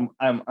because I'm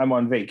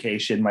on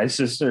vacation. My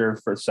sister,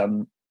 for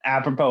some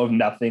apropos of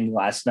nothing,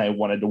 last night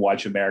wanted to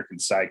watch American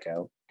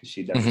Psycho because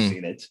she'd never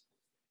seen it.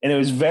 And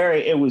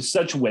it was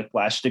such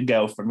whiplash to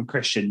go from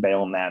Christian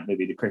Bale in that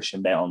movie to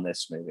Christian Bale in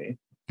this movie.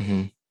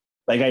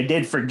 Like I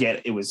did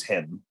forget it was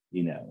him,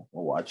 you know,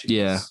 while watching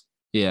this.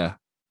 Yeah.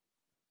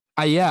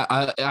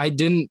 I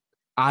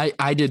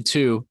did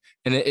too.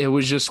 And it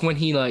was just when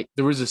he like,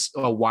 there was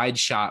a wide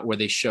shot where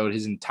they showed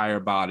his entire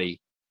body.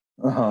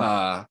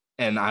 And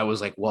I was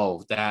like,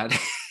 whoa, that.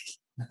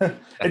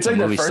 It's like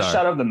the first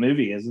shot of the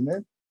movie, isn't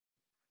it?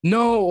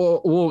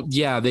 No, well,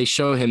 yeah, they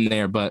show him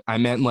there, but I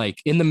meant like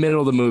in the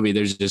middle of the movie,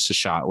 there's just a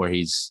shot where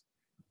he's,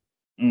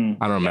 I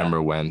don't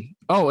remember when.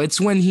 Oh,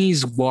 it's when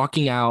he's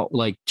walking out,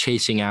 like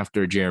chasing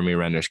after Jeremy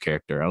Renner's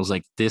character. I was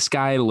like, this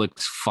guy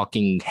looks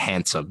fucking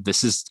handsome.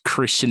 This is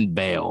Christian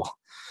Bale.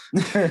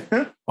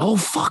 Oh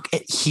fuck!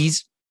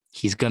 He's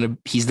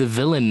the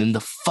villain in the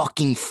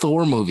fucking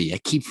Thor movie. I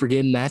keep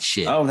forgetting that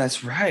shit. Oh,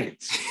 that's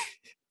right.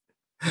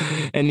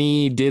 And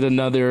he did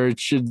another.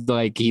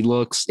 Like he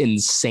looks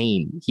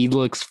insane. He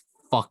looks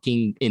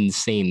fucking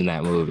insane in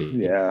that movie.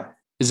 Yeah.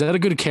 Is that a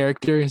good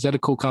character? Is that a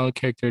cool comic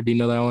character? Do you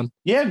know that one?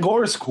 Yeah,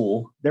 Gore's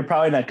cool. They're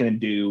probably not going to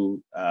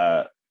do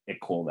it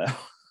cool though.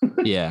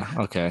 Yeah.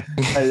 Okay.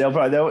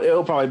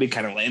 It'll probably be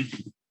kind of lame.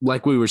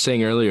 Like we were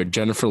saying earlier,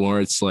 Jennifer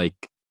Lawrence, like.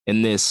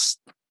 In this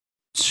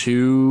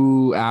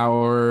 2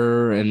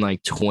 hour and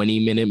like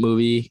 20-minute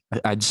movie,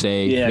 I'd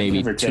say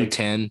maybe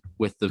 2:10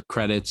 with the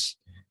credits.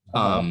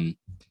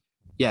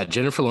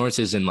 Jennifer Lawrence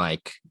is in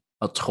like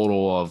a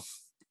total of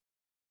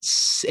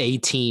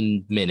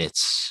 18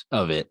 minutes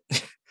of it.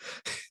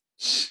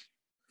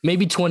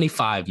 Maybe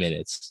 25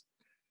 minutes.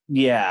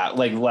 Yeah,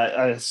 like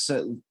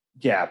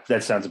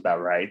that sounds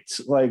about right.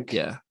 Like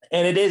yeah.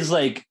 And it is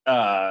like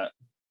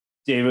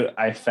David,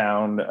 I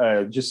found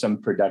just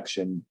some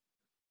production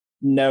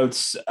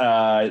notes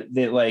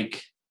that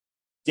like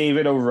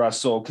David O.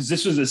 Russell, because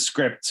this was a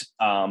script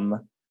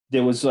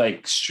that was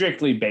like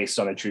strictly based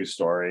on a true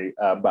story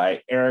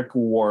by Eric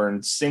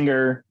Warren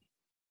Singer,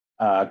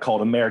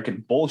 called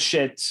American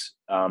Bullshit.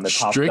 That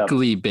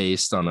Strictly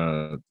based on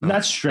a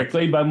not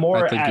strictly, but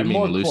more. I think you mean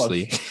more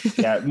loosely.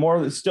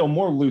 Yeah, still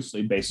more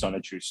loosely based on a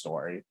true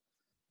story.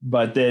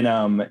 But then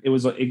it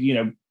was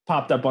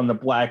popped up on the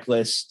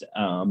blacklist.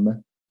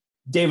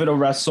 David O.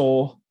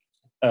 Russell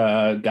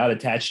got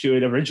attached to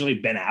it. Originally,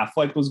 Ben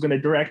Affleck was going to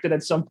direct it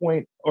at some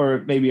point,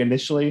 or maybe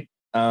initially.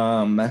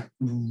 So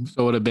it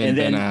would have been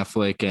Ben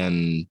Affleck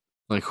and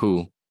like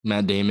who?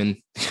 Matt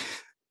Damon.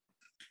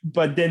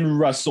 But then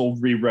Russell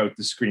rewrote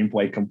the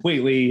screenplay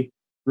completely,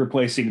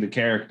 replacing the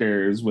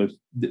characters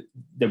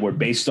that were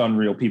based on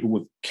real people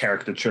with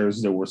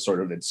caricatures that were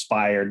sort of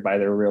inspired by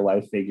their real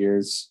life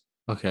figures.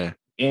 Okay.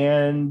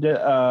 And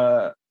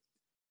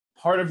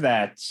part of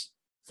that,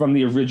 from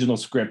the original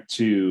script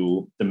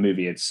to the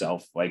movie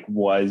itself, like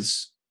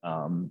was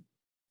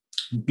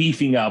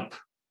beefing up,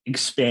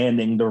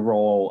 expanding the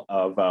role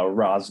of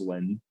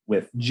Rosalind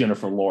with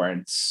Jennifer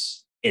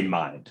Lawrence in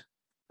mind.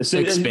 So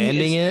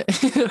expanding it.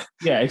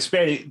 Yeah,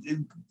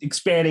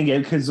 expanding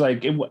it, because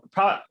like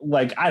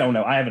I don't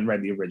know, I haven't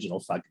read the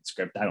original fucking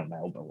script, I don't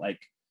know, but like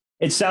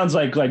it sounds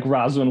like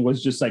Rosalind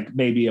was just like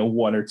maybe a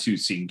 1 or 2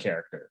 scene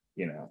character,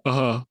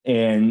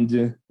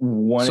 and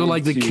so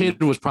like the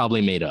kid was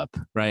probably made up,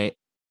 right?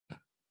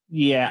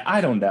 Yeah,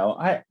 I don't know.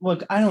 I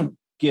don't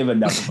give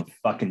enough of a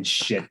fucking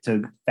shit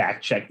to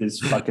fact check this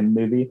fucking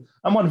movie.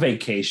 I'm on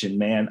vacation,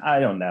 man. I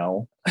don't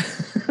know.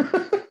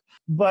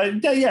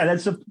 But yeah,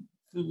 that's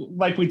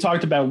like we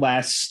talked about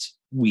last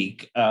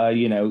week.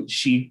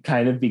 She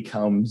kind of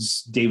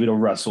becomes David O.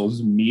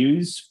 Russell's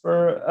muse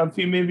for a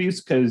few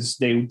movies, because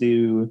they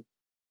do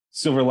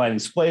Silver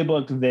Linings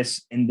Playbook,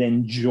 this, and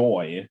then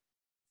Joy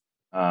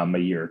a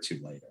year or 2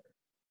 later.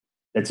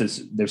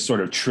 Their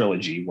sort of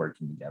trilogy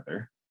working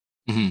together.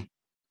 Mm-hmm.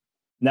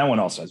 That one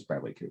also has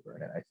Bradley Cooper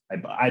in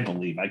it. I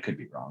believe. I could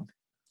be wrong.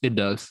 It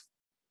does.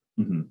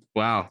 Mm-hmm.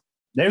 Wow.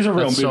 There's a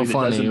real That's movie so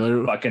funny. that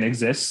doesn't fucking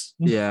exist.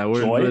 Yeah,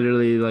 we're Joy.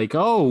 literally like,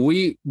 oh,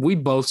 we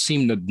both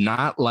seem to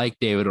not like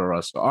David O.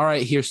 Russell. All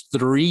right, here's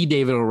 3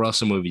 David O.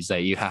 Russell movies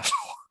that you have to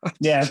watch.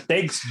 Yeah,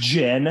 thanks,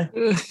 Jen.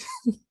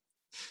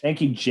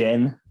 Thank you,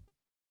 Jen.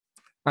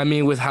 I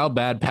mean, with how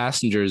bad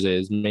Passengers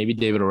is, maybe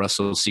David O.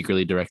 Russell will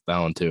secretly direct that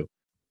one too.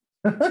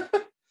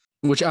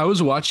 Which I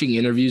was watching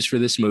interviews for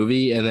this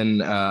movie, and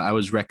then I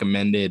was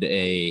recommended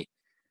a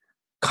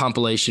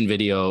compilation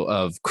video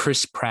of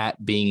Chris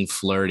Pratt being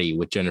flirty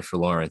with Jennifer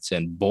Lawrence,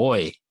 and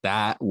boy,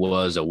 that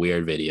was a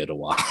weird video to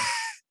watch.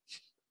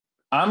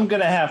 I'm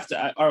gonna have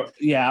to.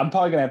 I'm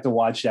probably gonna have to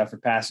watch that for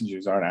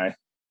Passengers, aren't I?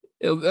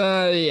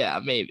 Yeah,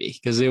 maybe,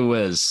 because it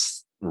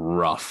was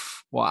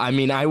rough. Well, I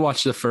mean, I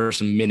watched the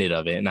first minute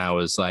of it, and I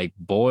was like,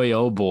 boy,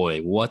 oh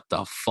boy, what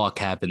the fuck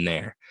happened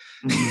there?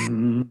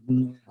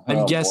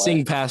 I'm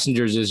guessing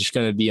Passengers is just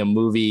going to be a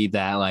movie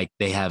that like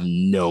they have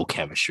no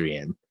chemistry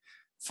in.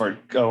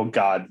 Oh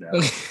God,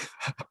 no.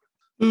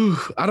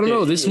 I don't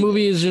know. This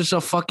movie is just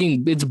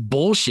it's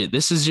bullshit.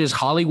 This is just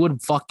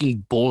Hollywood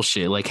fucking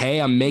bullshit. Like, hey,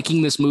 I'm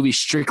making this movie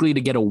strictly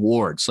to get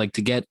awards, like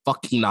to get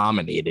fucking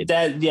nominated.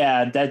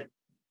 That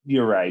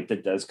you're right.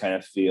 That does kind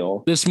of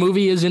feel. This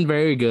movie isn't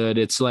very good.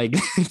 It's like,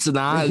 it's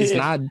not,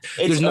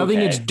 there's nothing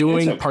it's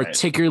doing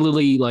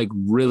particularly like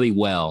really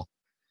well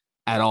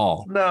at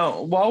all.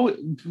 No, well,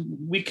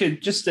 we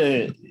could just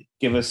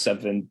give us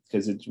something,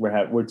 because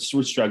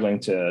we're struggling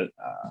to.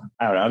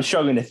 I don't know. I'm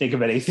struggling to think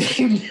of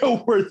anything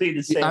noteworthy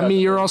to say. I mean,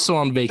 you're also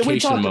on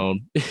vacation mode.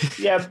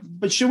 Yeah,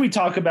 but should we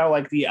talk about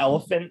like the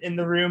elephant in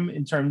the room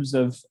in terms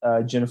of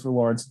Jennifer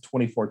Lawrence in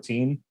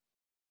 2014?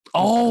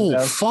 Oh,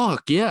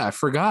 fuck yeah, I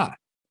forgot.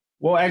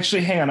 Well,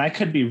 actually, hang on. I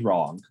could be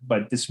wrong,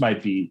 but this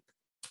might be.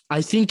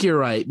 I think you're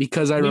right,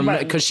 because I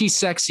remember, because she's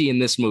sexy in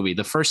this movie.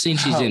 The first scene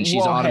she's in,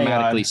 she's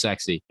automatically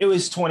sexy. It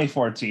was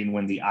 2014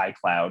 when the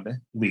iCloud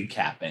leak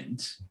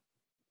happened.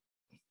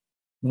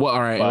 Well,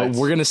 all right,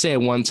 we're gonna say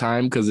it one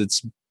time because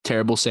it's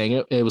terrible saying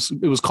it. It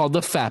was called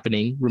The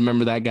Fappening.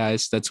 Remember that,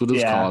 guys? That's what it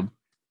was called.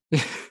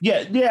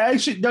 yeah.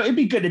 Actually, no, it'd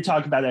be good to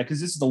talk about that,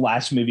 because this is the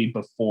last movie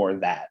before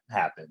that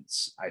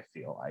happens. I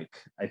feel like.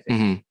 I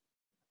think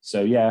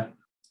so. Yeah.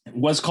 It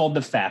was called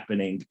The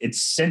Fappening.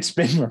 It's since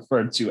been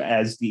referred to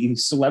as the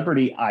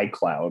celebrity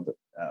iCloud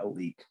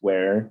leak,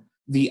 where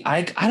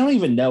I don't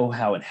even know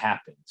how it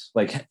happened.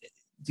 Like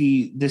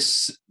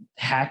this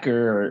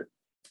hacker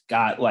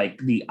got like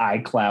the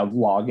iCloud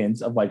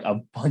logins of like a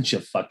bunch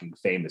of fucking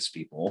famous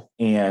people,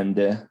 and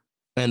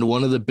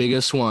one of the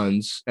biggest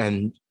ones,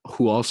 and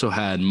who also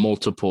had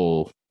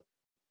multiple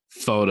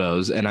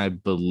photos, and I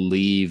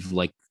believe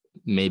like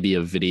maybe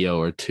a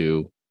video or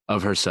 2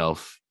 of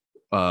herself.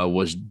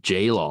 Was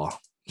J-Law.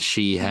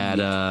 She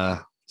had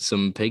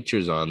some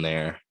pictures on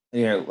there.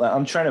 Yeah,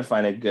 I'm trying to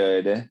find a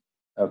good.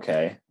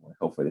 Okay,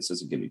 hopefully this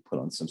doesn't get me put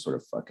on some sort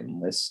of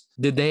fucking list.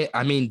 Did they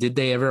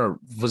ever?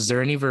 Was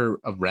there any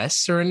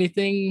arrests or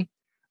anything?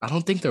 I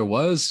don't think there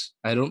was.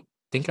 I don't.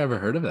 think I ever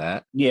heard of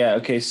that. Yeah.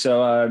 Okay.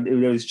 So it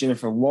was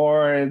Jennifer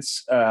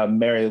Lawrence,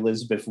 Mary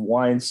Elizabeth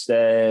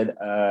Winstead,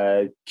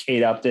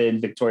 Kate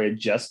Upton, Victoria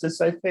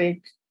Justice, I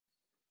think.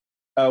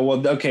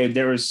 Well, okay.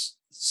 There was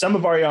some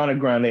of Ariana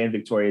Grande and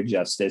Victoria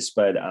Justice,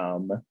 but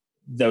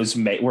those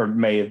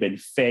may have been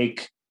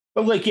fake.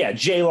 But like, yeah,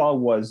 J Law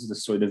was the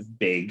sort of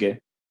big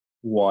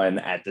one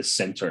at the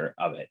center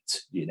of it,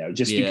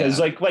 just because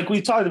like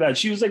we talked about,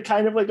 she was like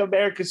kind of like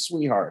America's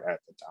sweetheart at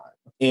the time,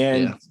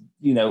 and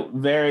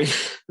very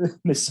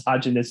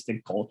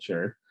misogynistic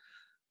culture,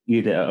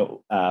 blamed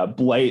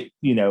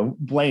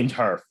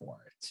her for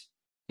it.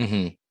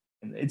 Mm-hmm.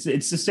 And it's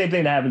the same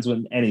thing that happens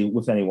with any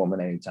woman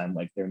anytime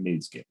like their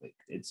nudes get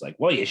leaked. It's like,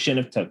 well, you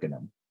shouldn't have taken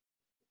them.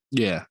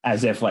 Yeah,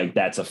 as if like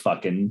that's a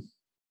fucking.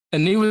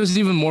 And it was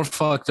even more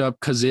fucked up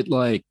because it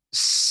like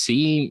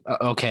seemed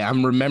okay.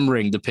 I'm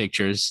remembering the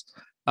pictures.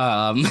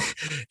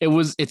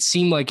 It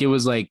seemed like it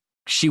was like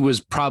she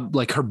was probably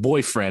like her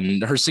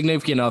boyfriend, her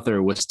significant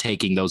other was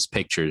taking those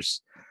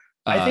pictures.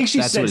 I think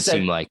that's what it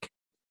seemed like.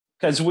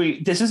 Because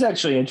this is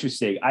actually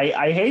interesting.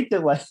 I hate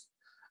that, like,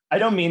 I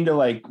don't mean to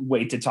like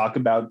wait to talk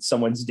about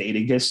someone's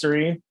dating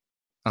history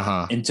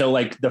until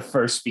like the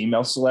first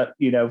female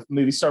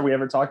movie star we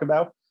ever talk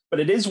about.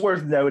 But it is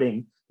worth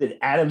noting that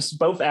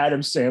both Adam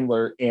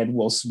Sandler and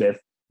Will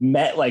Smith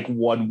met like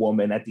one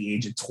woman at the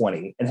age of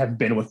 20 and have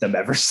been with them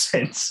ever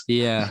since.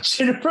 Yeah.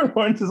 Jennifer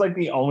Lawrence is like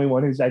the only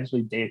one who's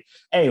actually dated.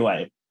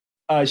 Anyway,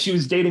 she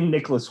was dating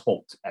Nicholas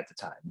Hoult at the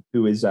time,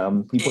 who is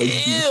he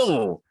plays.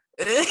 Ew.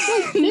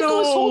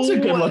 Nicholas Holt's a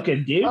good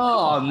looking dude.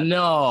 Oh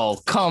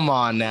no, come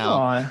on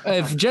now.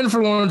 If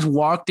Jennifer Lawrence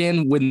walked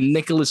in with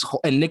Nicholas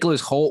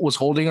Hoult was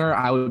holding her,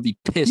 I would be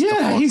pissed.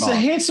 Yeah, he's a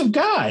handsome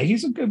guy.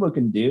 He's a good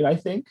looking dude, I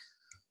think.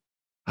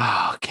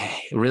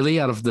 Okay, really?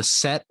 Out of the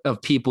set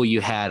of people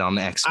you had on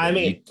X-Men, I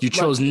mean, you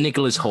chose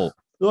Nicholas Hoult.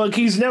 Look,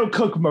 he's no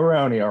Cook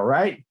Maroney, all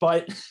right,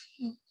 but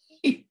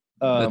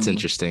that's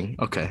interesting.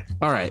 Okay,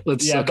 all right,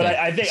 let's. Yeah, okay. But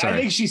I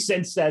think she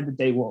since said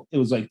that it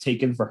was like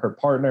taken for her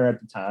partner at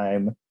the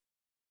time,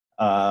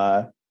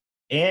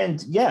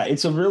 and yeah,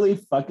 it's a really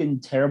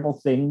fucking terrible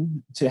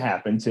thing to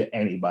happen to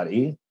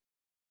anybody.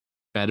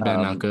 Bad,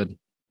 not good.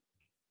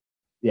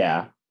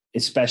 Yeah,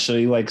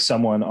 especially like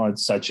someone on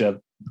such a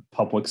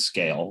public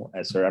scale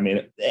as her. I mean,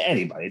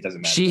 anybody, it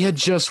doesn't matter. She had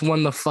just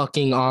won the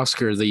fucking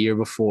Oscar the year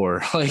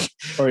before, like,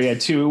 or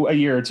a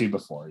year or two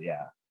before.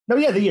 Yeah, no,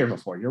 yeah, the year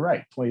before. You're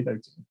right,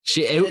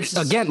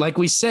 2013. Again, like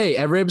we say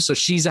every episode,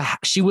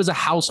 she was a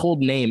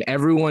household name.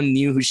 Everyone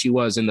knew who she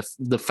was, and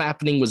the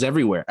fappening was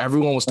everywhere.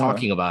 Everyone was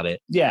talking about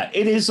it. Yeah,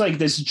 it is like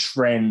this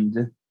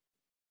trend.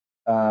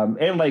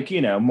 And like,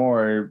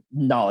 more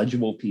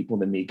knowledgeable people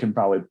than me can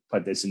probably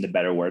put this into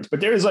better words, but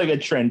there is like a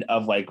trend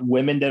of like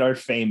women that are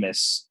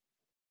famous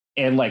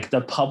and like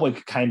the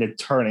public kind of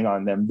turning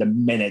on them the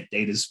minute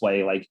they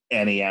display like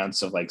any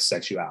ounce of like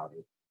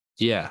sexuality.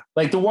 Yeah.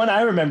 Like the one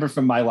I remember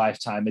from my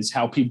lifetime is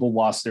how people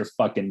lost their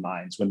fucking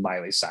minds when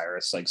Miley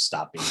Cyrus like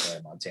stopped being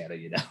Hannah Montana,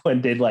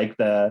 and did like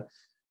the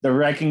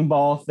wrecking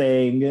ball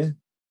thing.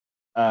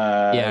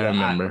 Yeah, I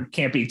remember.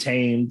 Can't Be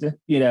Tamed.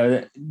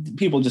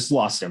 People just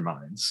lost their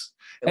minds.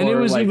 And it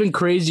was like, even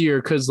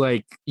crazier because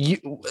like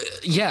everyone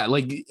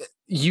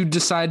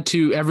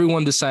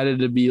decided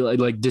to be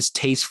like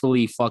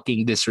distastefully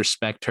fucking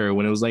disrespect her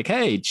when it was like,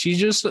 hey, she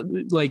just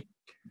like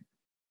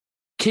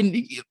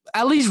can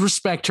at least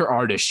respect her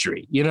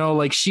artistry,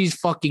 like she's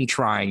fucking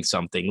trying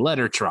something. Let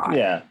her try.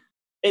 Yeah.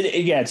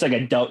 It's like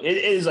it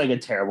is like a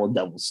terrible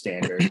double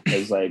standard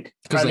because like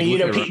I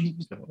mean,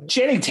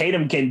 Channing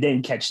Tatum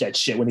didn't catch that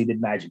shit when he did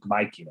Magic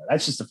Mike.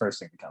 That's just the first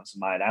thing that comes to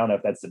mind. I don't know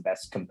if that's the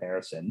best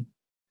comparison.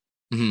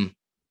 Mm-hmm.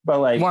 But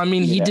like, well, I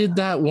mean, he did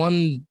that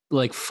one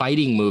like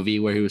fighting movie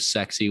where he was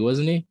sexy,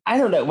 wasn't he? I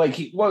don't know. Like,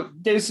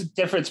 there's a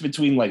difference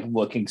between like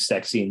looking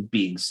sexy and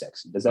being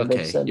sexy. Does that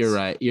make sense? You're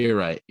right.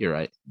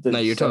 No,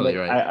 you're totally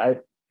right.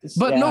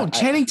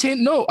 Channing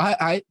Tatum. No,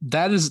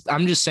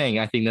 I'm just saying.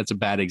 I think that's a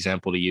bad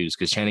example to use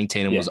because Channing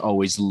Tatum was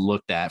always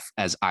looked at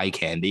as eye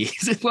candy.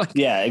 Like,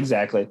 yeah,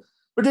 exactly.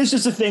 But there's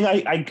just a thing.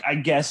 I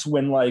guess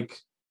when like,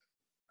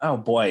 oh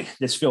boy,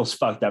 this feels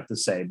fucked up to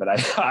say, but I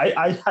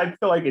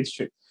feel like it's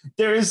true.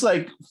 There is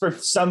like for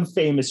some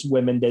famous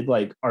women that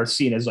like are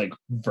seen as like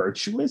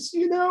virtuous.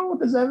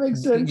 Does that make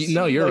sense?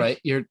 No, you're right.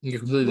 You're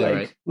completely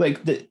right.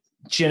 Like the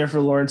Jennifer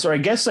Lawrence, or I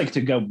guess like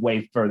to go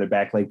way further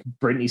back, like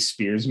Britney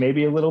Spears,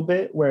 maybe a little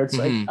bit, where it's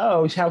like,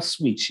 oh, how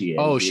sweet she is.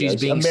 Oh, she's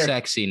being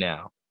sexy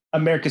now.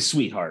 America's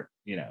sweetheart,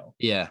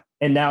 Yeah.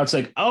 And now it's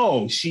like,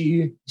 oh,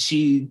 she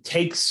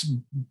takes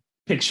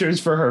pictures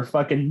for her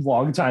fucking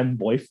longtime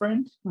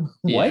boyfriend.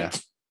 What?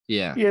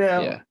 Yeah.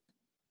 Yeah.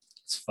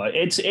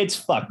 It's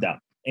fucked up.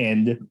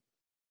 And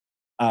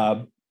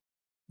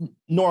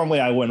normally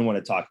I wouldn't want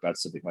to talk about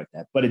something like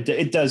that, but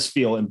it does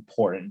feel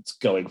important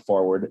going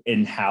forward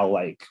in how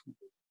like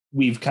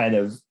we've kind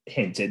of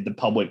hinted the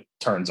public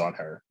turns on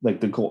her.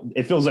 Like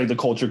it feels like the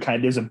culture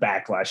there's a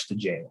backlash to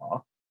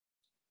J-Law.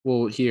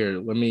 Well, here,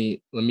 let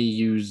me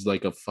use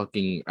like a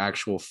fucking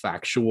actual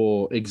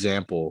factual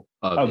example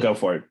of go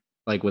for it.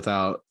 Like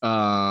without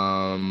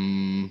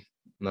no.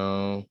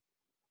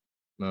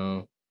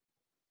 No.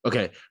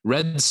 Okay.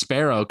 Red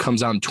Sparrow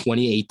comes out in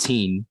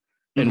 2018,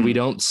 and we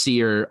don't see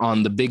her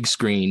on the big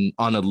screen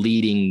on a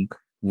leading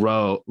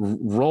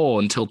role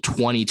until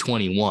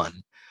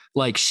 2021.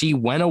 Like, she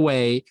went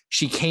away,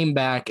 she came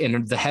back,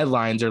 and the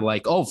headlines are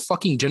like, oh,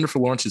 fucking Jennifer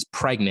Lawrence is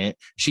pregnant.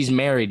 She's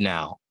married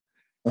now.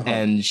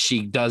 And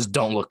she does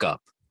Don't Look Up.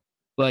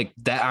 Like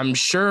that, I'm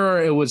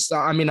sure it was.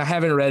 I mean, I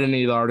haven't read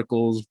any of the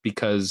articles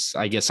because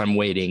I guess I'm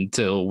waiting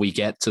till we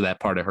get to that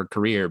part of her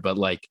career. But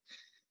like,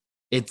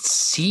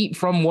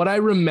 from what I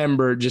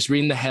remember, just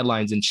reading the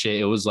headlines and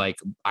shit, it was like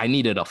I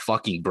needed a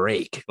fucking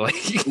break.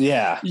 Like,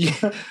 yeah.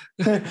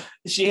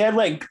 She had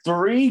like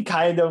 3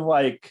 kind of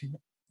like,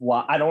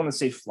 I don't want to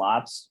say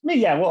flops. I mean,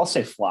 yeah, well, I'll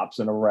say flops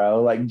in a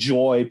row. Like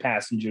Joy,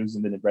 Passengers,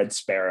 and then Red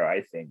Sparrow.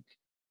 I think.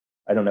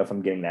 I don't know if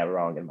I'm getting that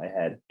wrong in my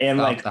head. And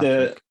like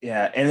and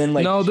then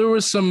like no, there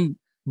was some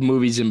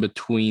movies in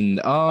between.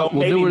 There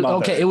was Mother.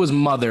 Okay, it was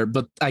Mother,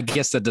 but I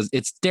guess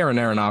it's Darren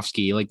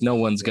Aronofsky. Like no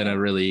one's gonna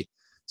really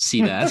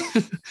see that.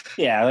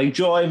 Yeah, like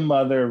Joy,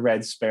 Mother,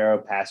 Red Sparrow,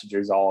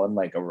 Passengers, all in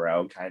like a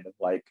row, kind of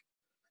like,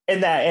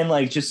 and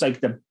like just like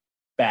the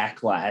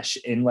backlash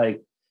and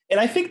like, and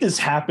I think this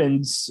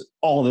happens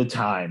all the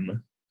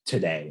time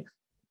today.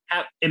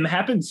 It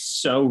happens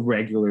so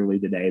regularly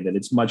today that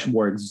it's much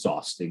more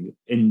exhausting,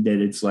 and that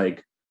it's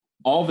like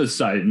all of a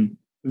sudden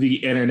the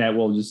internet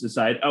will just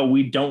decide, oh,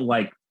 we don't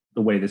like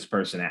the way this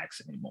person acts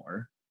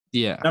anymore.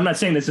 Yeah. And I'm not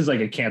saying this is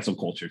like a cancel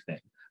culture thing,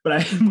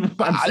 but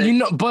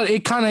but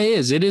it kind of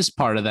is. It is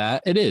part of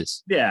that. It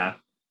is. Yeah.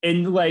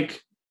 And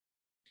like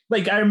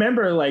I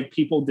remember like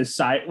people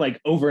decide like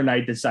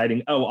overnight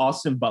deciding, oh,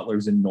 Austin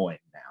Butler's annoying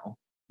now.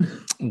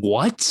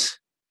 What?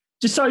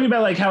 Just talking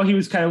about like how he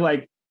was kind of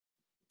like,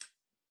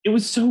 it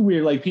was so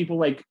weird. Like people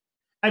like,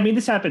 I mean,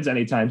 this happens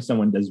anytime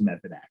someone does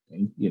method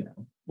acting, you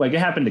know, like it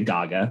happened to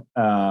Gaga.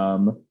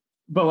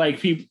 But like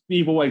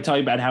people like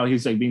talking about how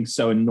he's like being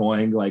so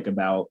annoying, like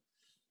about,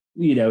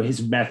 you know,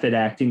 his method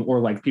acting, or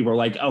like people are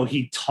like, oh,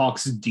 he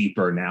talks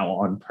deeper now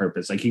on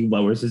purpose. Like he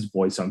lowers his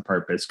voice on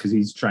purpose because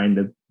he's trying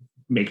to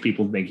make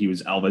people think he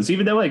was Elvis,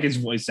 even though like his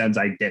voice sounds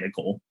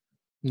identical.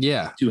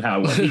 Yeah. To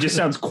how he just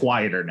sounds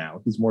quieter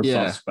now. He's more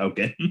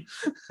soft-spoken.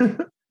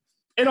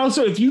 And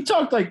also, if you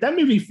talk like that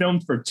movie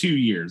filmed for 2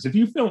 years, if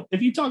you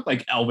talk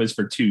like Elvis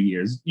for 2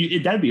 years,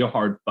 that'd be a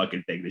hard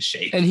fucking thing to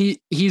shake. And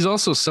he's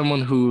also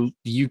someone who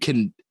you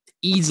can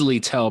easily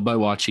tell by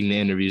watching the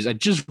interviews. I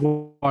just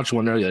watched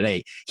one earlier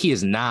today. He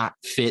is not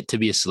fit to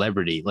be a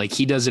celebrity. Like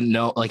he doesn't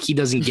know, like he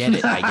doesn't get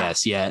it, I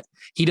guess, yet.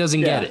 He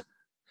doesn't get it.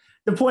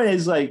 The point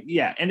is like,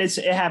 yeah, and it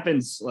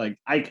happens like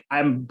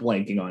I'm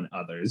blanking on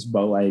others,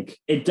 but like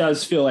it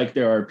does feel like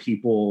there are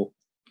people,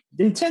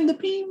 they tend to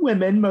be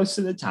women most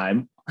of the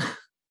time.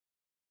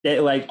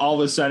 That like all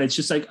of a sudden it's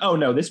just like, oh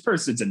no, this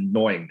person's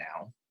annoying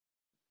now.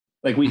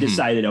 Like we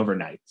decided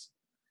overnight.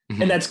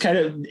 And that's kind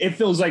of, it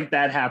feels like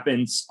that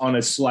happens on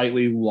a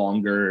slightly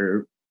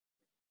longer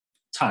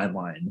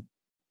timeline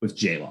with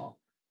J-Law.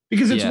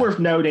 Because it's worth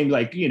noting,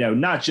 like, you know,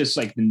 not just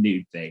like the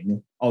nude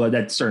thing, although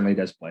that certainly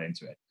does play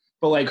into it,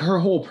 but like her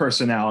whole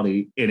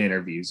personality in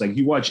interviews, like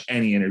you watch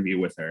any interview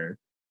with her,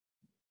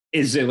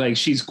 is it like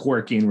she's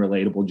quirky and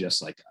relatable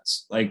just like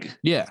us? Like,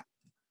 yeah,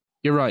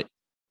 you're right.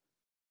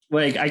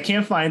 Like I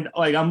can't find,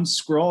 like I'm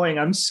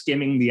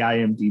skimming the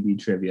IMDb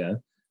trivia,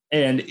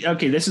 and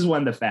okay, this is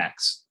one of the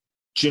facts.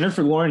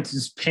 Jennifer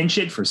Lawrence's pinch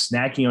it for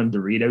snacking on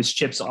Doritos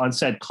chips on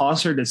set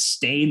caused her to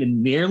stain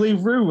and nearly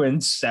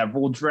ruin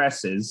several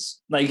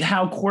dresses. Like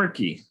how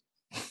quirky,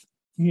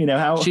 you know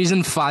how she's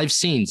in 5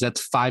 scenes. That's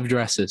 5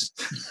 dresses.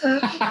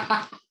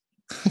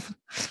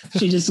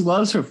 She just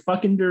loves her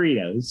fucking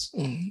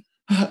Doritos.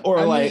 Or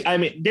I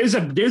mean, there's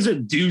a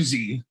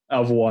doozy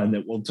of one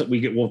that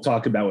we'll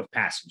talk about with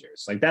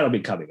Passengers. Like that'll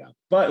be coming up.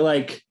 But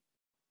like,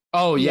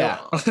 oh yeah,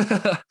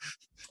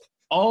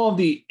 all of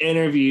the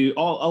a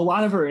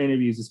lot of her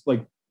interviews is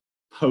like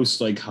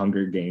post like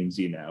Hunger Games,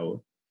 you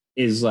know,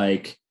 is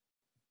like,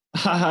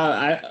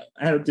 haha,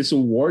 I have this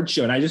award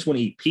show and I just want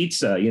to eat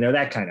pizza, you know,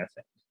 that kind of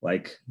thing.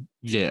 Like,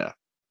 yeah,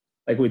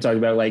 like we talked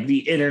about, like the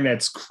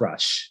internet's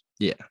crush.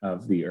 Yeah,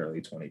 of the early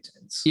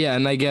 2010s. Yeah,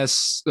 and I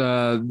guess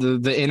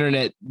the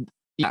internet,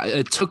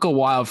 it took a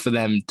while for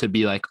them to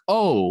be like,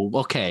 oh,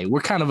 okay,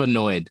 we're kind of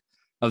annoyed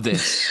of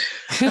this.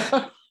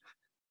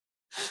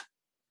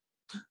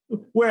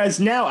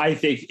 Whereas now I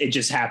think it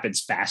just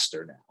happens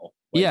faster now.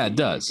 Like, yeah, it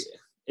does.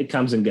 It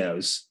comes and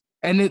goes.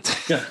 And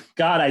it's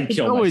God, I'd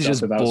kill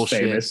myself if I was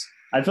famous.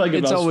 I feel like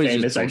if I was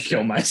famous, I'd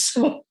kill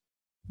myself.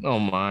 Oh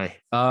my.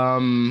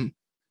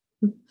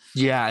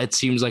 Yeah, it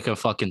seems like a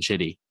fucking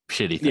shitty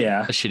thing.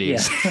 Yeah. A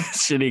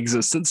shitty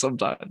existence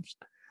sometimes.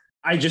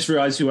 I just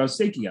realized who I was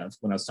thinking of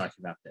when I was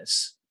talking about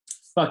this.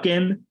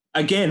 Fucking,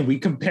 again, we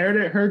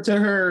compared her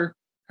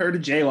to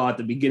J-Law at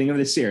the beginning of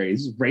the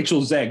series, Rachel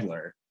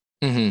Zegler.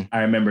 I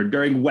remember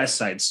during West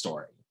Side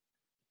Story.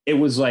 It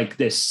was like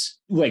this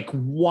like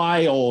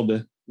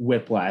wild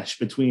whiplash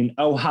between,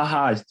 oh,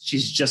 haha,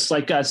 she's just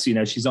like us, you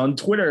know, she's on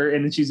Twitter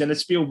and she's in a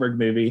Spielberg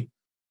movie,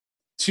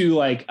 to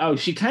like, oh,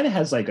 she kind of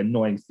has like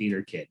annoying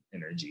theater kid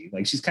energy.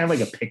 Like she's kind of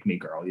like a pick me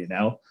girl, you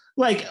know,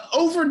 like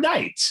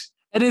overnight.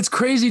 And it's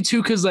crazy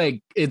too, because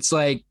like it's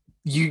like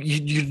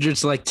you're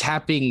just like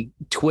tapping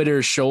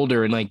Twitter's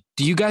shoulder and like,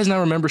 do you guys not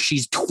remember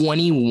she's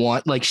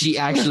 21? Like she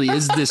actually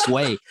is this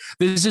way.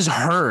 This is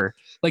her.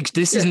 Like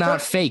this is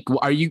not fake.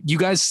 Are you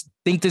guys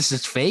think this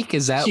is fake?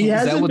 Is that she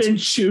hasn't been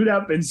chewed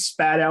up and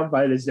spat out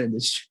by this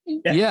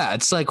industry? Yeah,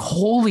 it's like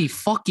holy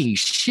fucking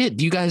shit.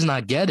 Do you guys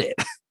not get it?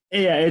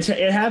 Yeah,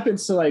 it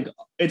happens to like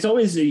it's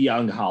always a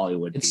young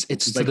Hollywood.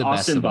 It's like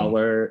Austin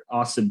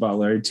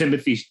Butler,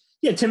 Timothy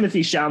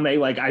Chalamet.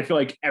 Like I feel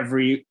like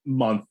every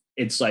month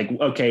it's like,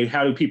 okay,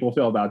 how do people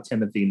feel about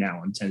Timothy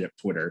now on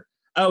Twitter?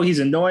 Oh, he's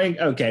annoying.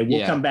 Okay,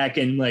 we'll come back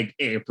in like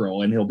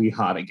April and he'll be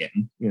hot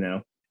again, you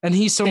know. And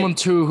he's someone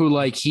too who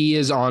like he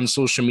is on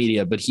social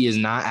media, but he is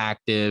not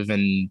active,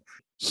 and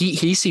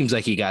he seems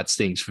like he got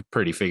things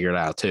pretty figured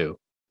out too.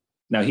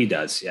 No, he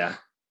does. Yeah.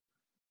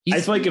 I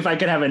feel like if I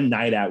could have a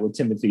night out with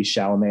Timothy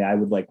Chalamet, I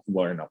would like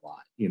learn a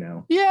lot, you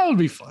know? Yeah, it would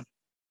be fun.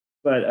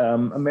 But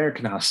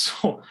American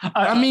Hustle.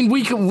 I mean,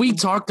 we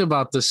talked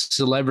about the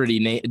celebrity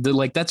name.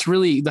 Like that's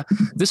really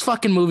this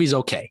fucking movie's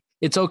okay.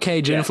 It's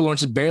okay. Jennifer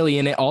Lawrence is barely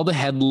in it. All the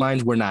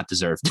headlines were not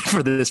deserved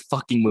for this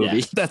fucking movie.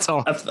 Yeah. That's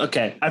all.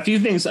 Okay. A few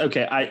things.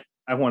 Okay.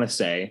 I want to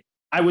say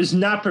I was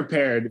not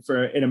prepared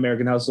for an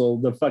American Hustle,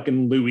 the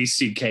fucking Louis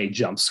C.K.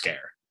 jump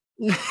scare.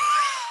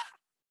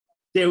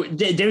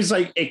 There's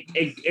like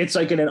it's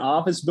like in an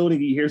office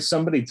building, you hear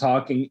somebody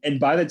talking, and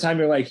by the time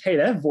you're like, hey,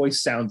 that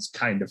voice sounds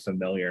kind of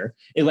familiar,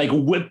 it like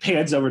whip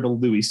pans over to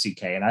Louis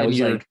C.K. and I was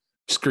like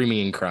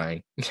screaming and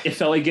crying. It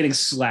felt like getting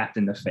slapped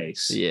in the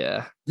face.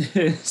 Yeah.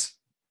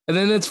 And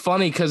then it's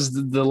funny because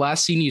the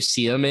last scene you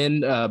see him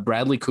in,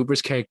 Bradley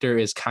Cooper's character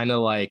is kind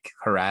of like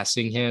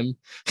harassing him.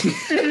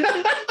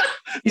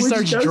 He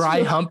starts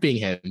dry humping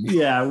him.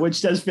 Yeah, which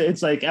does fit.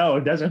 It's like, oh,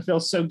 it doesn't feel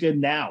so good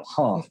now,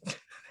 huh?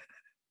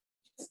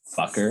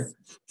 Fucker.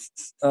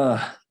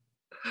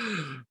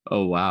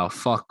 Oh wow.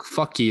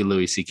 Fuck you,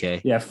 Louis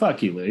C.K. Yeah,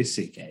 fuck you, Louis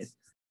C.K.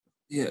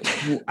 Yeah,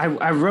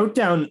 I wrote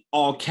down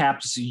all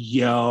caps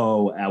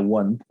yo at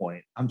one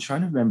point. I'm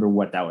trying to remember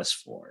what that was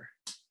for.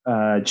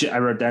 I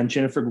wrote down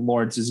Jennifer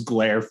Lawrence's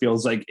glare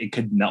feels like it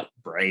could melt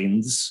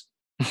brains.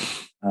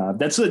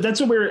 That's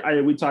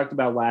what we talked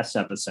about last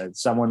episode.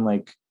 Someone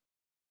like,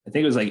 I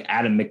think it was like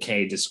Adam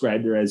McKay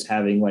described her as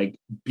having like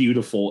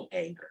beautiful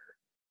anger.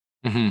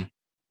 Mm-hmm.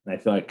 And I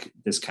feel like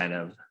this kind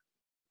of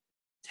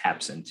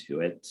taps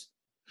into it.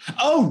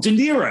 Oh, De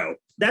Niro.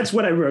 That's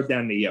what I wrote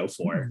down the yo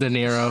for. De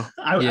Niro.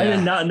 I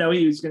did not know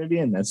he was going to be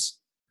in this.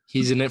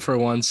 He's in it for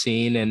one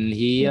scene, and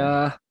he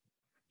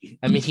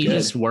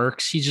just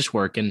works. He's just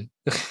working.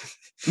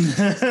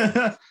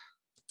 Putting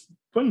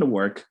to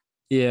work.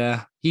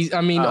 Yeah.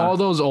 All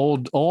those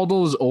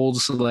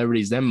old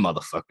celebrities, them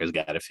motherfuckers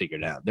got it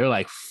figured out. They're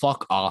like,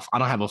 fuck off. I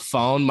don't have a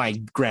phone. My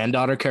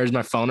granddaughter carries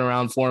my phone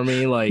around for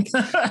me. Like,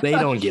 they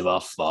don't give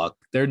a fuck.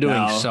 They're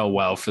doing so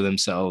well for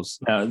themselves.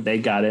 No, they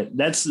got it.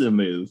 That's the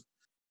move.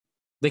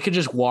 They could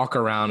just walk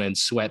around in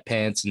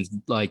sweatpants and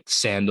like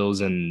sandals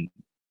and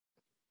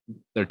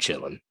they're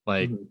chilling.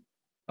 Like,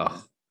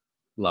 oh,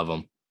 love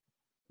them.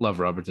 Love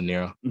Robert De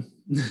Niro.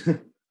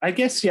 I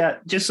guess, yeah.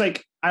 Just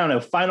like, I don't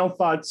know, final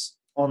thoughts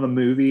on the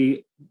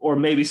movie, or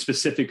maybe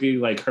specifically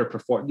like her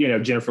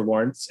Jennifer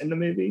Lawrence in the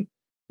movie.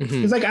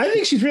 Because like, I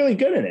think she's really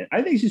good in it.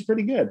 I think she's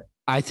pretty good.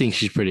 I think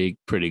she's pretty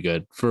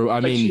good.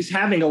 She's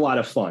having a lot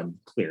of fun,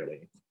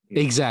 clearly.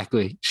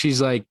 Exactly.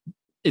 She's like,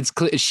 it's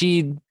clear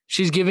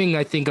she's giving,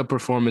 I think, a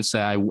performance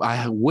that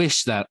I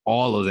wish that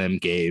all of them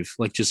gave,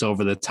 like just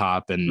over the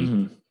top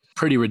and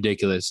pretty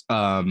ridiculous.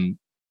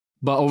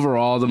 But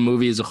overall, the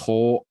movie as a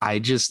whole, I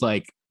just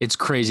like, it's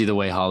crazy the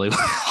way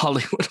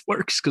Hollywood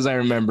works. Because I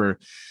remember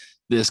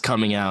this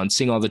coming out and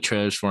seeing all the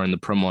trailers for it in the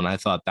promo, and I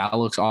thought that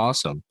looks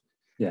awesome.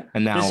 Yeah.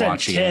 And now this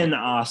watching had 10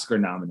 Oscar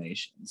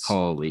nominations.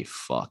 Holy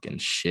fucking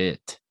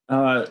shit.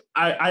 I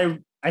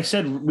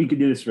said we could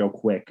do this real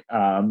quick.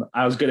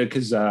 I was gonna,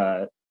 because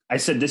I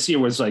said this year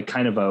was like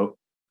kind of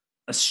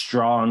a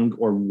strong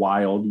or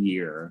wild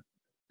year.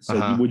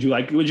 So would you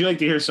like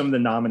to hear some of the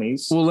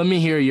nominees? Well, let me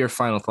hear your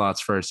final thoughts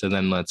first, and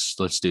then let's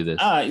do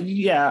this.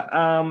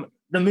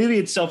 The movie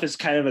itself is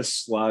kind of a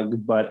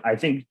slug, but I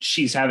think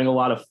she's having a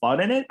lot of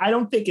fun in it. I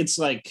don't think it's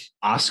like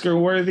Oscar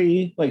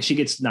worthy. Like she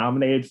gets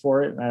nominated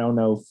for it. I don't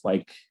know if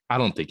like, I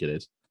don't think it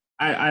is.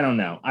 I don't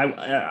know.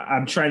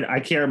 I'm trying. I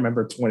can't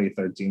remember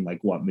 2013,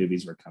 like what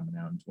movies were coming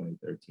out in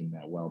 2013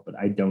 that well, but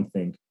I don't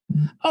think.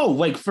 Oh,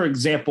 like for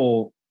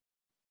example,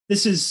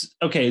 this is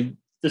okay.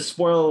 To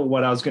spoil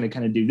what I was going to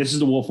kind of do. This is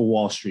the Wolf of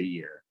Wall Street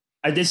year.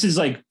 This is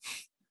like,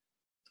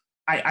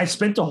 I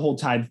spent the whole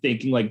time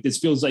thinking like this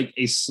feels like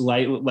a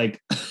slight like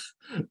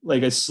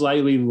a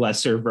slightly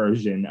lesser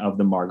version of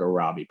the Margot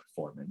Robbie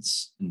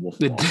performance in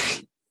Wolf of Wall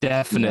Street.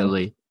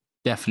 Definitely.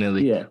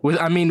 Yeah.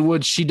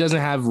 Would she doesn't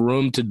have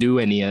room to do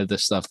any of the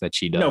stuff that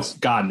she does? No,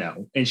 God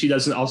no. And she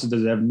doesn't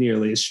have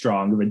nearly as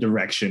strong of a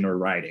direction or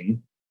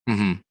writing.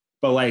 Mm-hmm.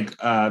 But like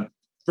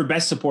for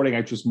Best Supporting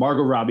Actress,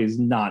 Margot Robbie is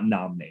not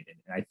nominated.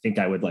 And I think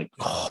I would like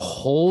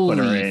holy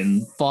put her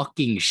in.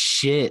 Fucking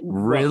shit.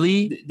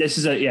 Really? Well, this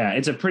is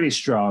it's a pretty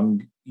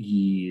strong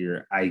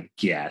year, I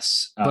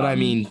guess. But I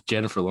mean,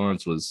 Jennifer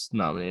Lawrence was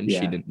nominated.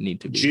 Yeah. She didn't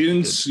need to be.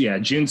 June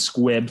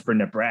Squibb for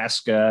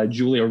Nebraska,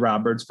 Julia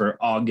Roberts for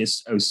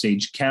August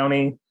Osage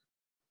County,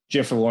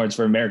 Jennifer Lawrence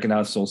for American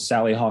Hustle,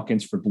 Sally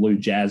Hawkins for Blue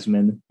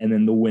Jasmine, and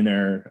then the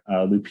winner,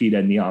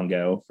 Lupita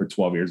Nyong'o for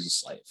 12 Years a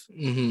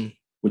Slave,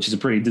 which is a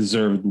pretty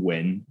deserved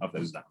win of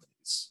those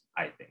nominees,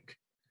 I think.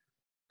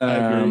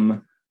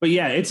 But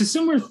yeah, it's a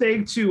similar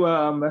thing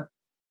to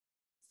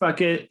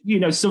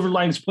Silver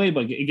Linings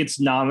Playbook. It gets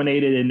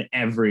nominated in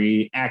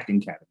every acting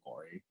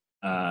category.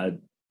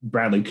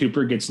 Bradley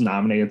Cooper gets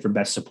nominated for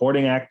Best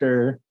Supporting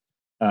Actor.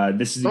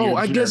 This is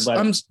I guess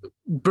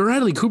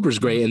Bradley Cooper's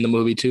great in the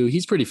movie too.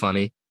 He's pretty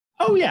funny.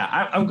 Oh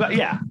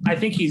yeah, I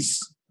think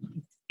it's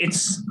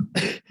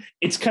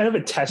kind of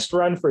a test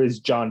run for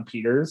his John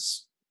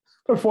Peters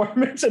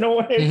performance in a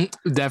way.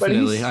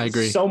 Definitely, I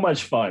agree. So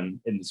much fun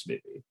in this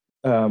movie.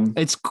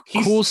 It's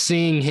cool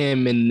seeing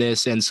him in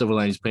this and Silver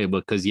Linings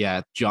Playbook because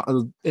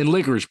in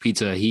Licorice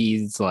Pizza,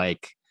 he's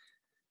like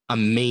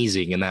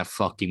amazing in that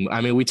fucking. I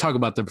mean, we talk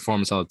about the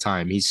performance all the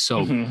time. He's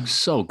so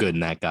good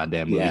in that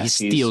goddamn movie. Yeah, he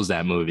steals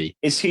that movie.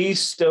 Is he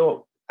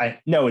still?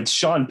 No, it's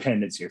Sean Penn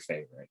that's your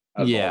favorite.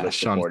 Yeah,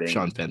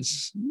 Sean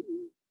Penn's.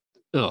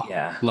 Oh,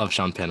 yeah, love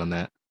Sean Penn on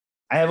that.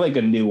 I have like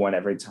a new one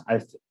every time.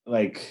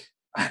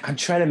 I'm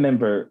trying to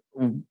remember.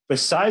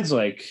 Besides,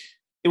 like,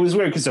 it was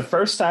weird because the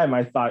first time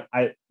I thought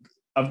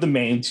of the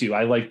main two,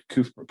 I like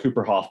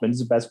Cooper Hoffman's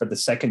the best, but the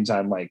second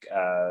time, like,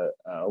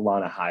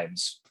 Alana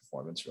Haim's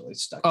performance really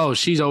stuck. Oh,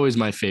 she's always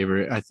my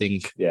favorite, I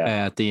think. Yeah.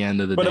 At the end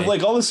of the day. But of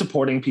like all the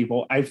supporting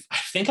people, I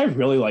think I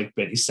really like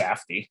Benny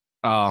Safdie.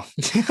 Oh,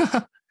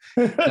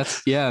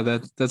 that's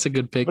a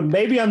good pick. But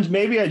maybe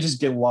I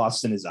just get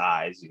lost in his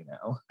eyes, you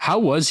know. How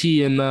was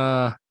he in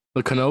the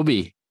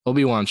Kenobi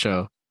Obi-Wan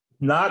show?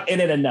 Not in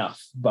it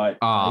enough, but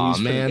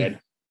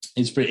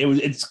he's pretty good.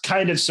 It's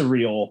kind of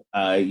surreal,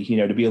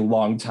 to be a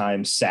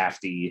longtime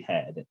Safdie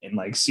head and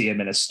like see him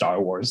in a Star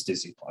Wars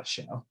Disney Plus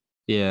show.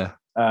 Yeah.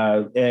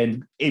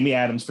 And Amy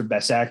Adams for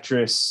Best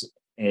Actress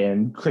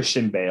and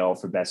Christian Bale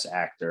for Best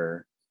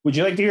Actor. Would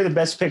you like to hear the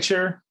Best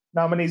Picture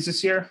nominees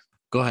this year?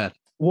 Go ahead.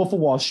 Wolf of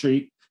Wall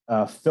Street,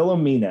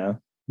 Philomena,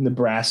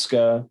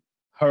 Nebraska,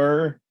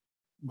 Her,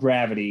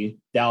 Gravity,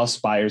 Dallas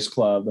Buyers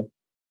Club,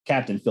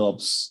 Captain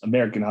Phillips,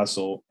 American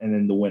Hustle, and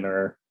then the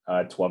winner,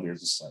 12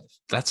 Years a Slave.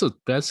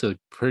 That's a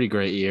pretty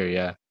great year,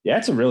 yeah. Yeah,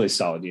 it's a really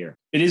solid year.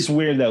 It is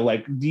weird that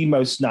like the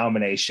most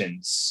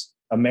nominations,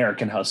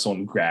 American Hustle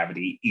and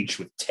Gravity, each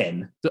with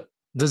 10.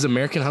 Does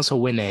American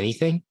Hustle win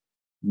anything?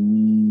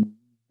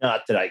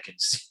 Not that I can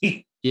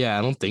see. Yeah,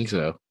 I don't think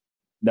so.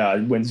 No,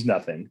 it wins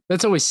nothing.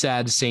 That's always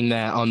sad seeing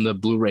that on the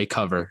Blu-ray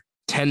cover.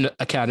 10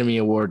 Academy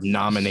Award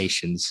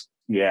nominations.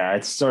 Yeah,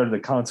 it's sort of the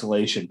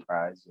consolation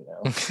prize, you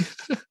know.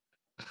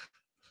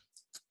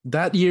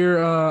 That year,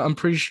 I'm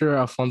pretty sure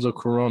Alfonso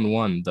Cuarón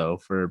won, though,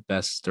 for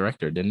Best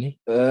Director, didn't he?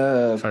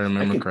 If I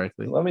remember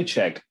correctly. Let me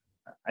check.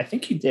 I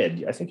think he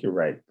did. I think you're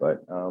right.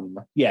 But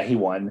yeah, he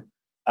won.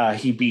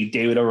 He beat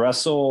David O.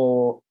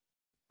 Russell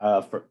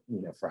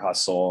for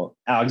Hustle,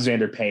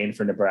 Alexander Payne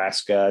for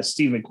Nebraska,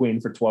 Steve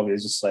McQueen for 12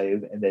 Years a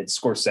Slave, and then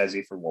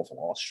Scorsese for Wolf of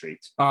Wall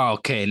Street. Oh,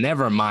 okay,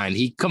 never mind.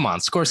 Come on,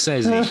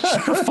 Scorsese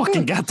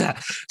fucking got that.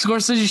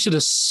 Scorsese should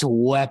have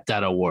swept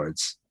that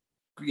awards.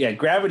 Yeah,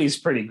 Gravity's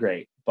pretty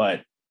great,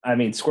 but I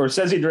mean,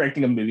 Scorsese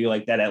directing a movie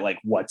like that at like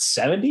what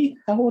 70?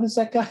 How old is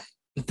that guy?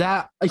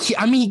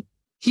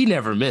 He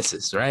never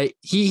misses, right?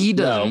 He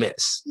doesn't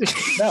miss.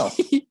 No,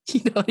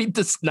 he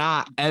does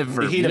not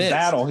ever. Heat of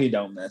battle, he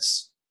don't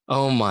miss.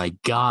 Oh my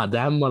God,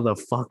 that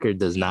motherfucker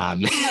does not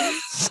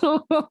miss.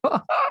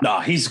 No,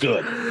 he's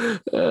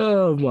good.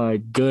 Oh my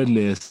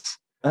goodness.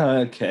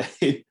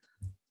 Okay.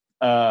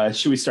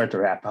 Should we start to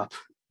wrap up?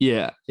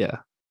 Yeah.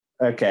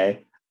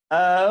 Okay.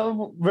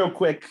 Real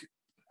quick.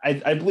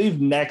 I believe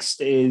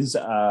next is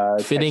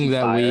fitting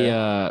that we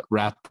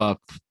wrap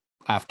up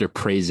after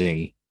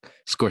praising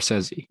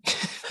Scorsese.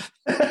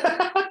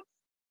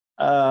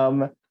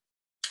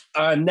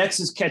 Next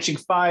is Catching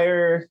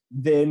Fire,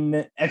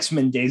 then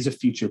X-Men Days of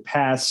Future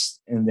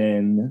Past, and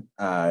then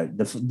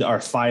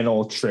our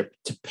final trip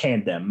to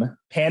Panem.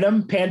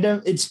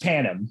 It's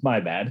Panem, my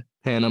bad.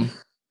 Panem.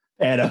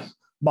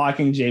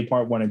 Mockingjay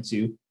Part 1 and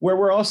 2, where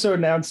we're also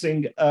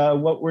announcing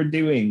what we're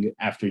doing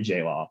after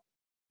J-Law.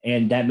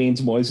 And that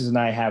means Moises and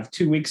I have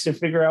 2 weeks to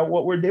figure out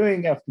what we're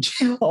doing after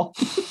J-Law.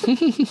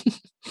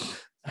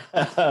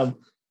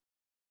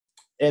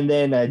 And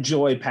then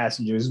Joy,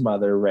 Passenger's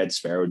Mother, Red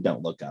Sparrow,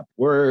 Don't Look Up.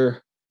 We're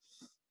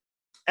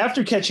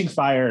after Catching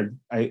Fire.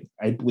 I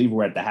believe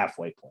we're at the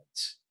halfway point,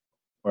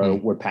 or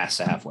we're past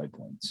the halfway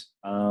point.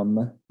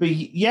 But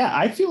yeah,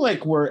 I feel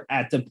like we're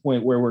at the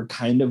point where we're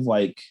kind of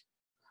like,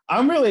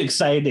 I'm really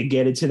excited to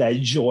get into that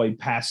Joy,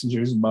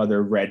 Passenger's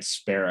Mother, Red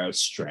Sparrow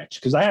stretch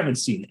because I haven't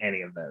seen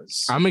any of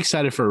those. I'm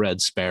excited for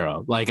Red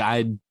Sparrow. Like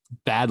I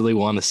badly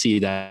want to see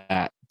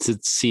that, to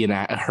see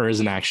her as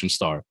an action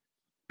star.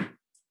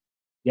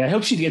 Yeah, I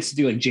hope she gets to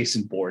do like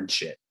Jason Bourne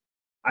shit.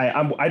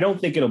 I don't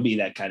think it'll be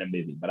that kind of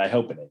movie, but I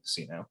hope it is.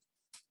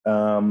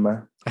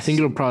 I think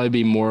it'll probably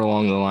be more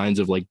along the lines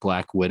of like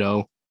Black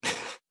Widow.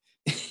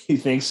 You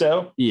think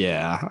so?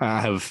 Yeah,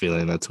 I have a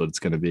feeling that's what it's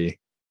going to be.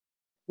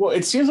 Well,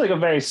 it seems like a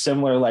very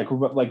similar like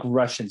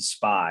Russian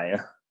spy.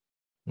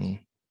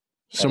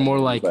 So more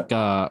like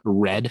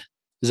Red.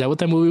 Is that what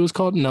that movie was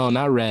called? No,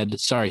 not Red.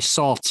 Sorry,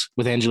 Salt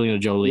with Angelina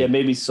Jolie. Yeah,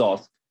 maybe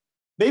Salt.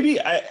 Maybe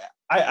I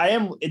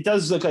am. It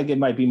does look like it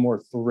might be more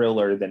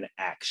thriller than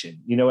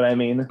action. You know what I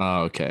mean?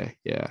 Oh, okay.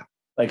 Yeah.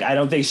 Like I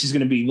don't think she's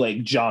gonna be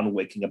like John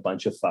Wicking a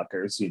bunch of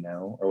fuckers,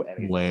 or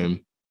anything.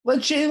 Lame.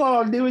 Let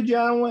J-Lo do a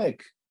John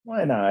Wick.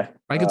 Why not?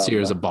 I could see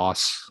her as a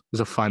boss, as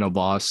a final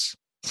boss.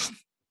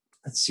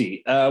 Let's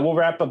see. We'll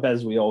wrap up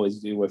as we always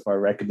do with our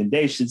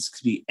recommendations. It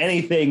could be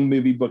anything: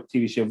 movie, book,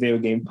 TV show, video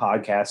game,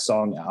 podcast,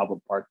 song,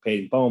 album, park,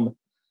 painting, poem,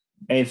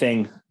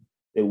 anything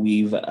that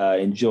we've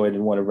enjoyed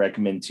and want to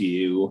recommend to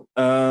you.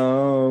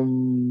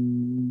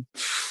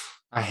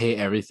 I hate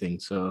everything.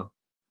 So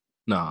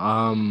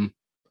no.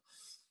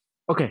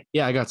 Okay.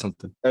 Yeah, I got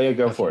something. Oh yeah,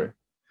 go for it.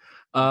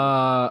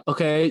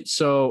 Okay,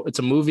 so it's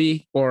a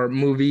movie or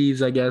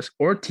movies, I guess,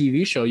 or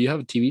TV show. You have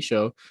a TV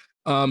show.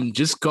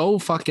 Just go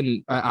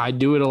fucking. I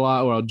do it a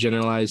lot, or I'll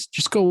generalize.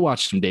 Just go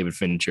watch some David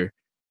Fincher.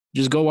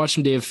 Just go watch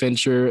some David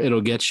Fincher. It'll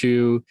get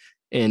you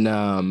in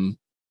a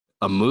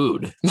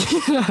mood,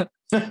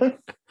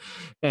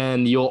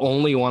 and you'll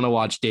only want to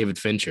watch David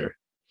Fincher.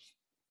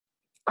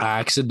 I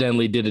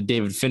accidentally did a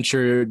David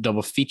Fincher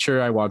double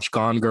feature. I watched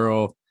Gone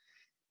Girl.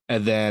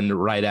 And then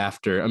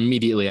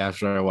immediately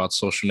after, I watched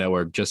Social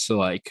Network just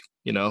to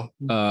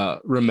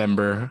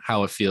remember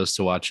how it feels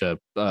to watch a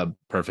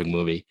perfect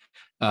movie.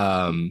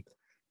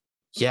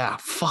 Yeah,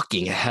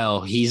 fucking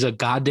hell. He's a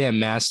goddamn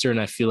master.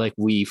 And I feel like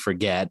we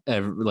forget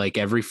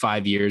every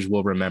 5 years,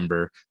 we'll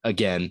remember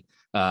again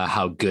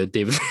how good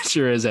David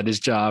Fincher is at his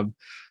job.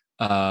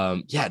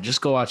 Yeah,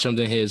 just go watch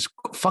something.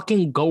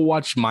 Fucking go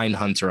watch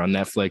Mindhunter on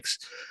Netflix.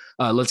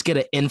 Let's get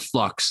an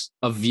influx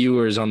of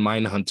viewers on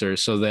Mindhunter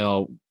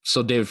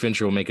so David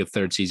Fincher will make a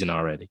third season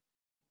already.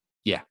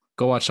 Yeah,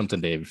 go watch something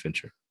David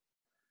Fincher.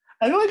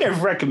 I feel like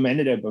I've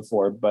recommended it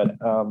before, but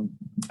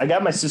I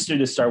got my sister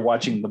to start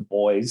watching The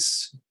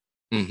Boys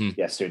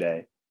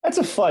yesterday. That's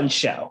a fun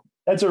show.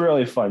 That's a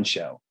really fun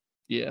show.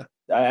 Yeah.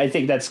 I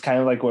think that's kind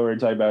of like what we were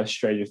talking about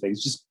Stranger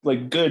Things, just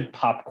like good Mm-hmm.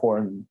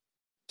 popcorn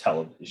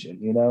television,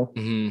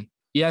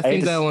 Yeah, I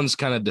think that one's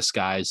kind of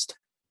disguised.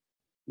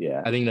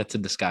 Yeah. I think that's a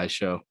disguised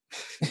show.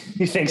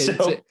 You think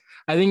so?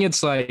 I think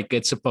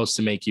it's supposed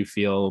to make you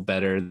feel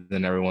better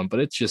than everyone,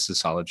 but it's just a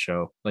solid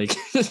show.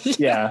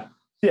 Yeah.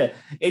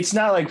 It's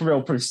not like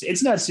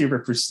it's not super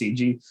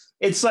prestige-y.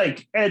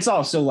 It's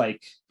also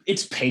like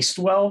it's paced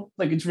well.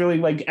 Like it's really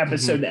like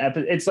episode to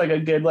episode. It's like a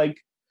good,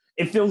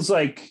 it feels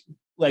like,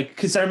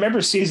 because I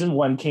remember season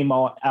 1 came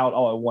out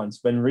all at once,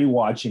 but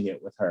rewatching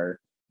it with her,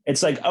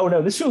 it's like, oh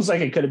no, this feels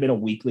like it could have been a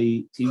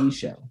weekly TV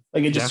show.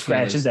 Like it just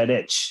scratches that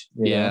itch.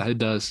 Yeah, it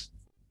does.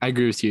 I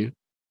agree with you.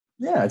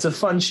 Yeah, it's a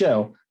fun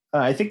show.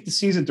 I think the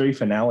season 3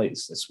 finale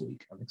is this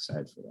week. I'm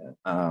excited for that.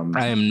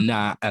 I am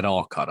not at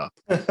all caught up.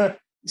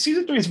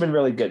 Season 3 has been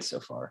really good so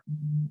far.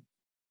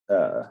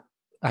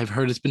 I've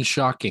heard it's been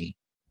shocking.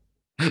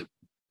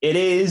 It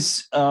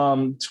is,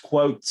 to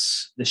quote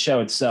the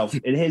show itself,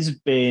 it has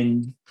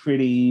been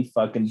pretty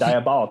fucking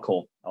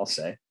diabolical, I'll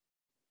say.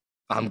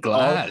 I'm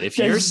glad. If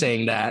you're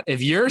saying that,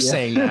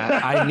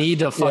 I need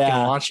to fucking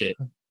watch it.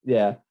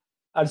 Yeah.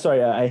 I'm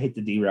sorry. I hate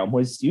the derail.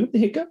 Do you have the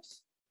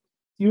hiccups?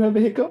 Do you have a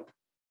hiccup?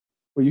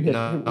 Were you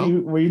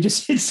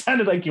it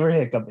sounded like you were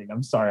hiccuping.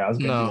 I'm sorry. I was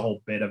going to do a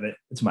whole bit of it.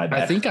 It's my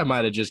bad. I think I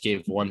might have just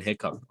gave one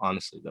hiccup,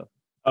 honestly, though.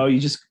 Oh,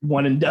 you just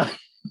one and done?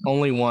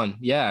 Only one.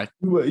 Yeah.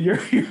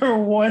 You're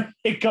one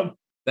hiccup.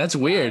 That's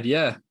weird.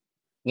 Yeah.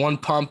 One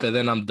pump and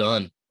then I'm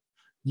done.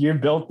 You're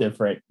built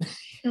different.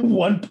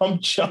 One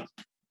pump chump.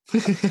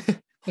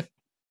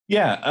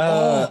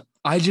 Yeah.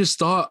 I just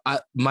thought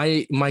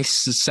my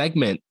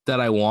segment that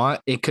I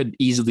want, it could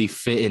easily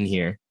fit in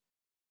here.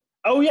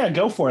 Oh yeah,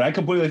 go for it. I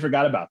completely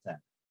forgot about that.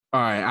 All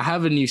right, I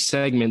have a new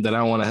segment that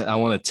I want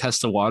to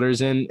test the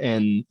waters in,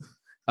 and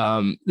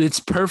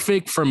it's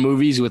perfect for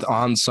movies with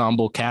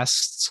ensemble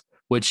casts,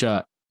 which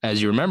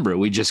as you remember,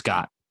 we just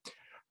got.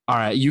 All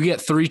right, you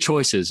get 3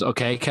 choices,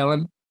 okay,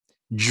 Kellen?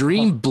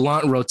 Dream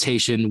blunt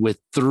rotation with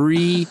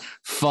 3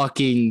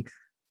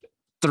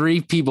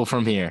 people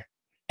from here.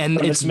 And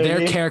it's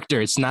their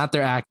character. It's not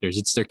their actors.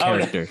 It's their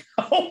character.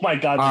 Oh my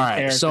God. All right.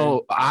 Character.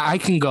 So I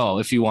can go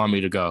if you want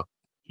me to go.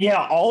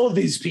 Yeah. All of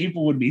these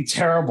people would be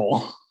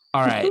terrible.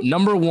 All right.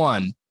 Number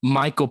 1,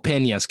 Michael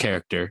Peña's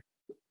character.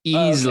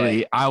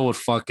 Easily, okay. I would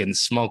fucking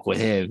smoke with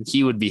him.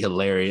 He would be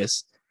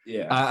hilarious.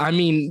 Yeah. I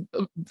mean,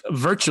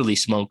 virtually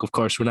smoke, of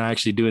course. We're not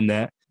actually doing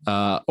that.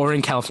 Or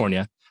in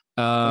California.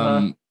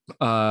 And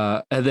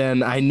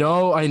then I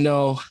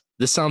know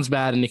this sounds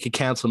bad and it could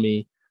cancel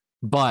me,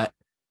 but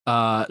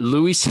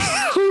Louis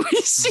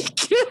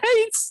C.K.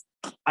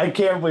 I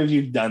can't believe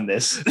you've done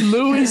this.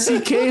 Louis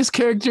C.K.'s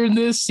character in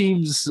this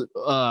seems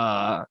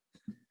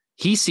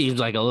he seems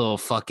like a little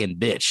fucking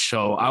bitch.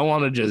 So I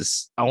want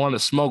to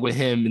smoke with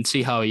him and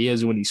see how he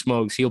is when he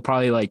smokes. He'll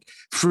probably like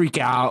freak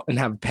out and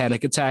have a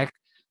panic attack.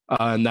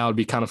 And that would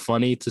be kind of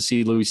funny to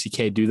see Louis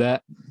C.K. do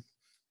that.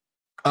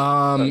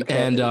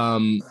 And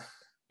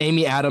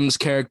Amy Adams'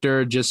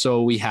 character, just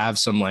so we have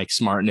some like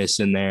smartness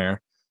in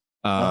there.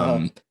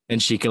 And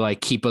she could like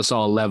keep us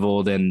all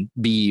leveled and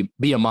be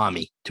a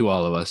mommy to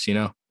all of us, you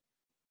know?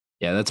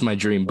 Yeah, that's my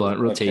dream blunt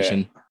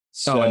rotation.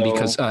 So, and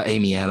because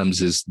Amy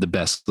Adams is the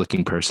best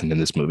looking person in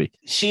this movie.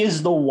 She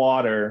is the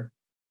water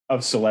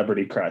of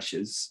celebrity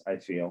crushes, I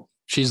feel.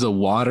 She's the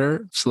water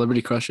of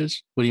celebrity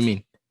crushes? What do you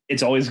mean?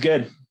 It's always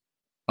good.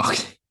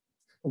 Okay.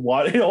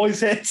 Water, it always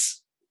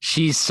hits.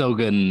 She's so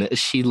good.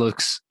 She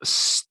looks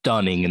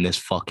stunning in this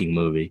fucking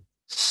movie.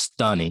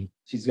 Stunning.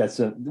 She's got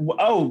some.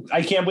 Oh,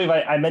 I can't believe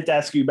I meant to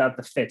ask you about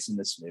the fits in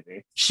this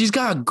movie. She's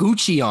got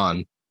Gucci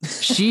on.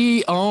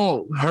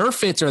 Her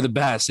fits are the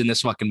best in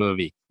this fucking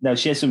movie. No,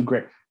 she has some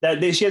great.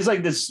 She has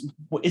like this.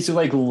 Is it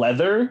like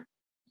leather?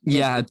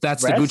 Yeah,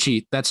 that's the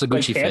Gucci. That's the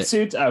Gucci fit.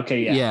 Pantsuit.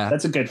 Okay, yeah,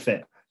 that's a good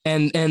fit.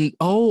 And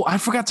I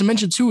forgot to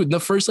mention too. In the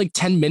first like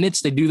 10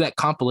 minutes, they do that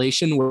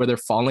compilation where they're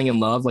falling in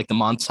love, like the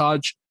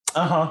montage.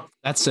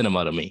 That's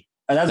cinema to me.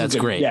 That's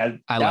great. Yeah,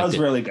 that was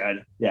really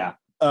good. Yeah.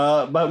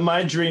 But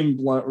my dream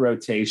blunt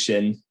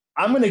rotation,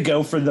 I'm gonna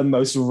go for the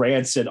most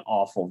rancid,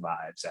 awful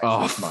vibes.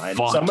 Mine.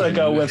 So I'm gonna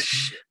go with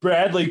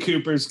Bradley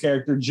Cooper's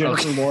character,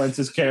 Jennifer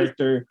Lawrence's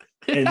character,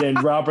 and then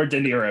Robert De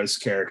Niro's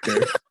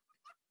character.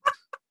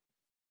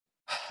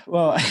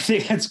 Well, I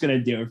think that's gonna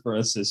do it for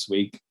us this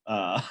week.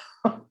 That's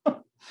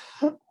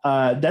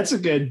a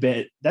good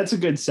bit. That's a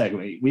good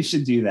segue. We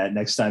should do that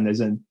next time.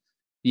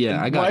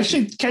 I got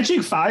actually,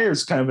 Catching Fire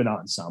is kind of an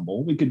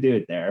ensemble. We could do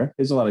it there.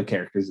 There's a lot of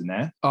characters in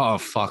that. Oh,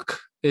 fuck.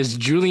 Is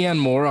Julianne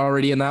Moore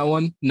already in that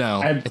one?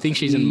 No. I think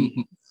she's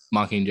in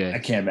Mockingjay. I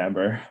can't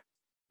remember.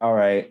 All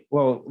right.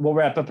 Well, we'll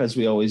wrap up as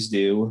we always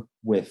do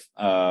with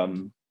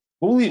we'll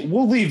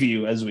leave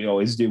you as we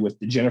always do with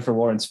the Jennifer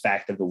Lawrence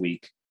fact of the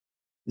week.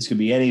 This could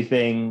be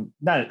anything.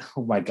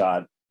 Oh my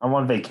God. I'm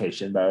on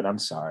vacation mode. I'm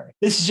sorry.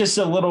 This is just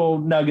a little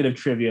nugget of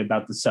trivia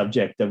about the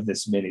subject of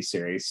this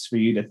miniseries for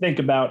you to think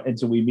about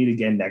until we meet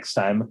again next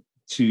time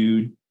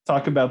to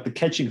talk about the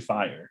Catching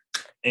Fire.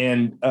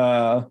 And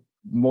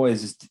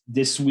Moise,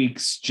 this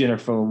week's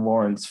Jennifer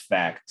Lawrence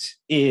fact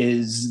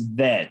is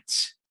that.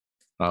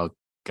 Oh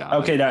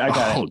God. Okay, I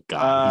got it. Oh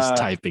God, he's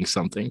typing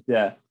something.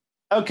 Yeah.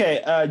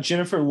 Okay.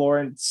 Jennifer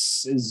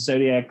Lawrence's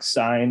zodiac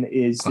sign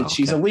is that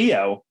she's a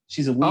Leo.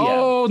 She's a Leo.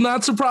 Oh,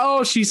 not surprised.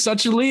 Oh, she's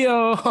such a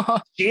Leo.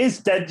 She is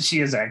dead. She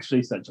is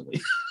actually such a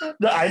Leo.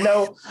 I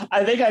know.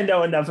 I think I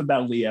know enough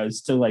about Leos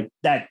to like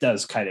that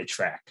does kind of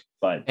track.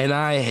 And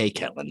I hate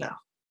Kellen now.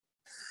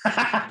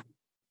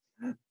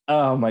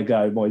 Oh my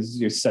God, boys,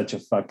 you're such a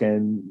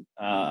fucking.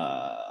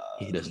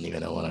 He doesn't even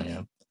know what I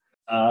am.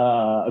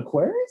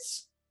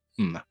 Aquarius?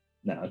 No.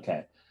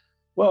 Okay.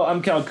 Well,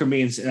 I'm Cal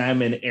Cremines, and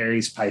I'm an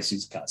Aries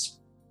Pisces cusp.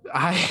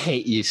 I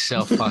hate you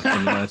so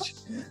fucking much.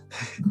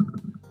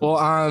 Well,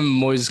 I'm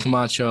Moises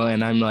Camacho,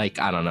 and I'm like,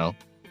 I don't know,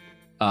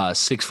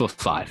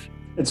 6'5".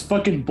 It's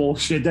fucking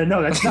bullshit.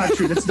 No, that's not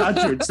true. That's not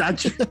true. It's not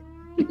true.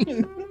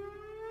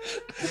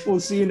 We'll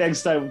see you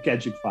next time with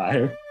Catching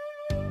Fire.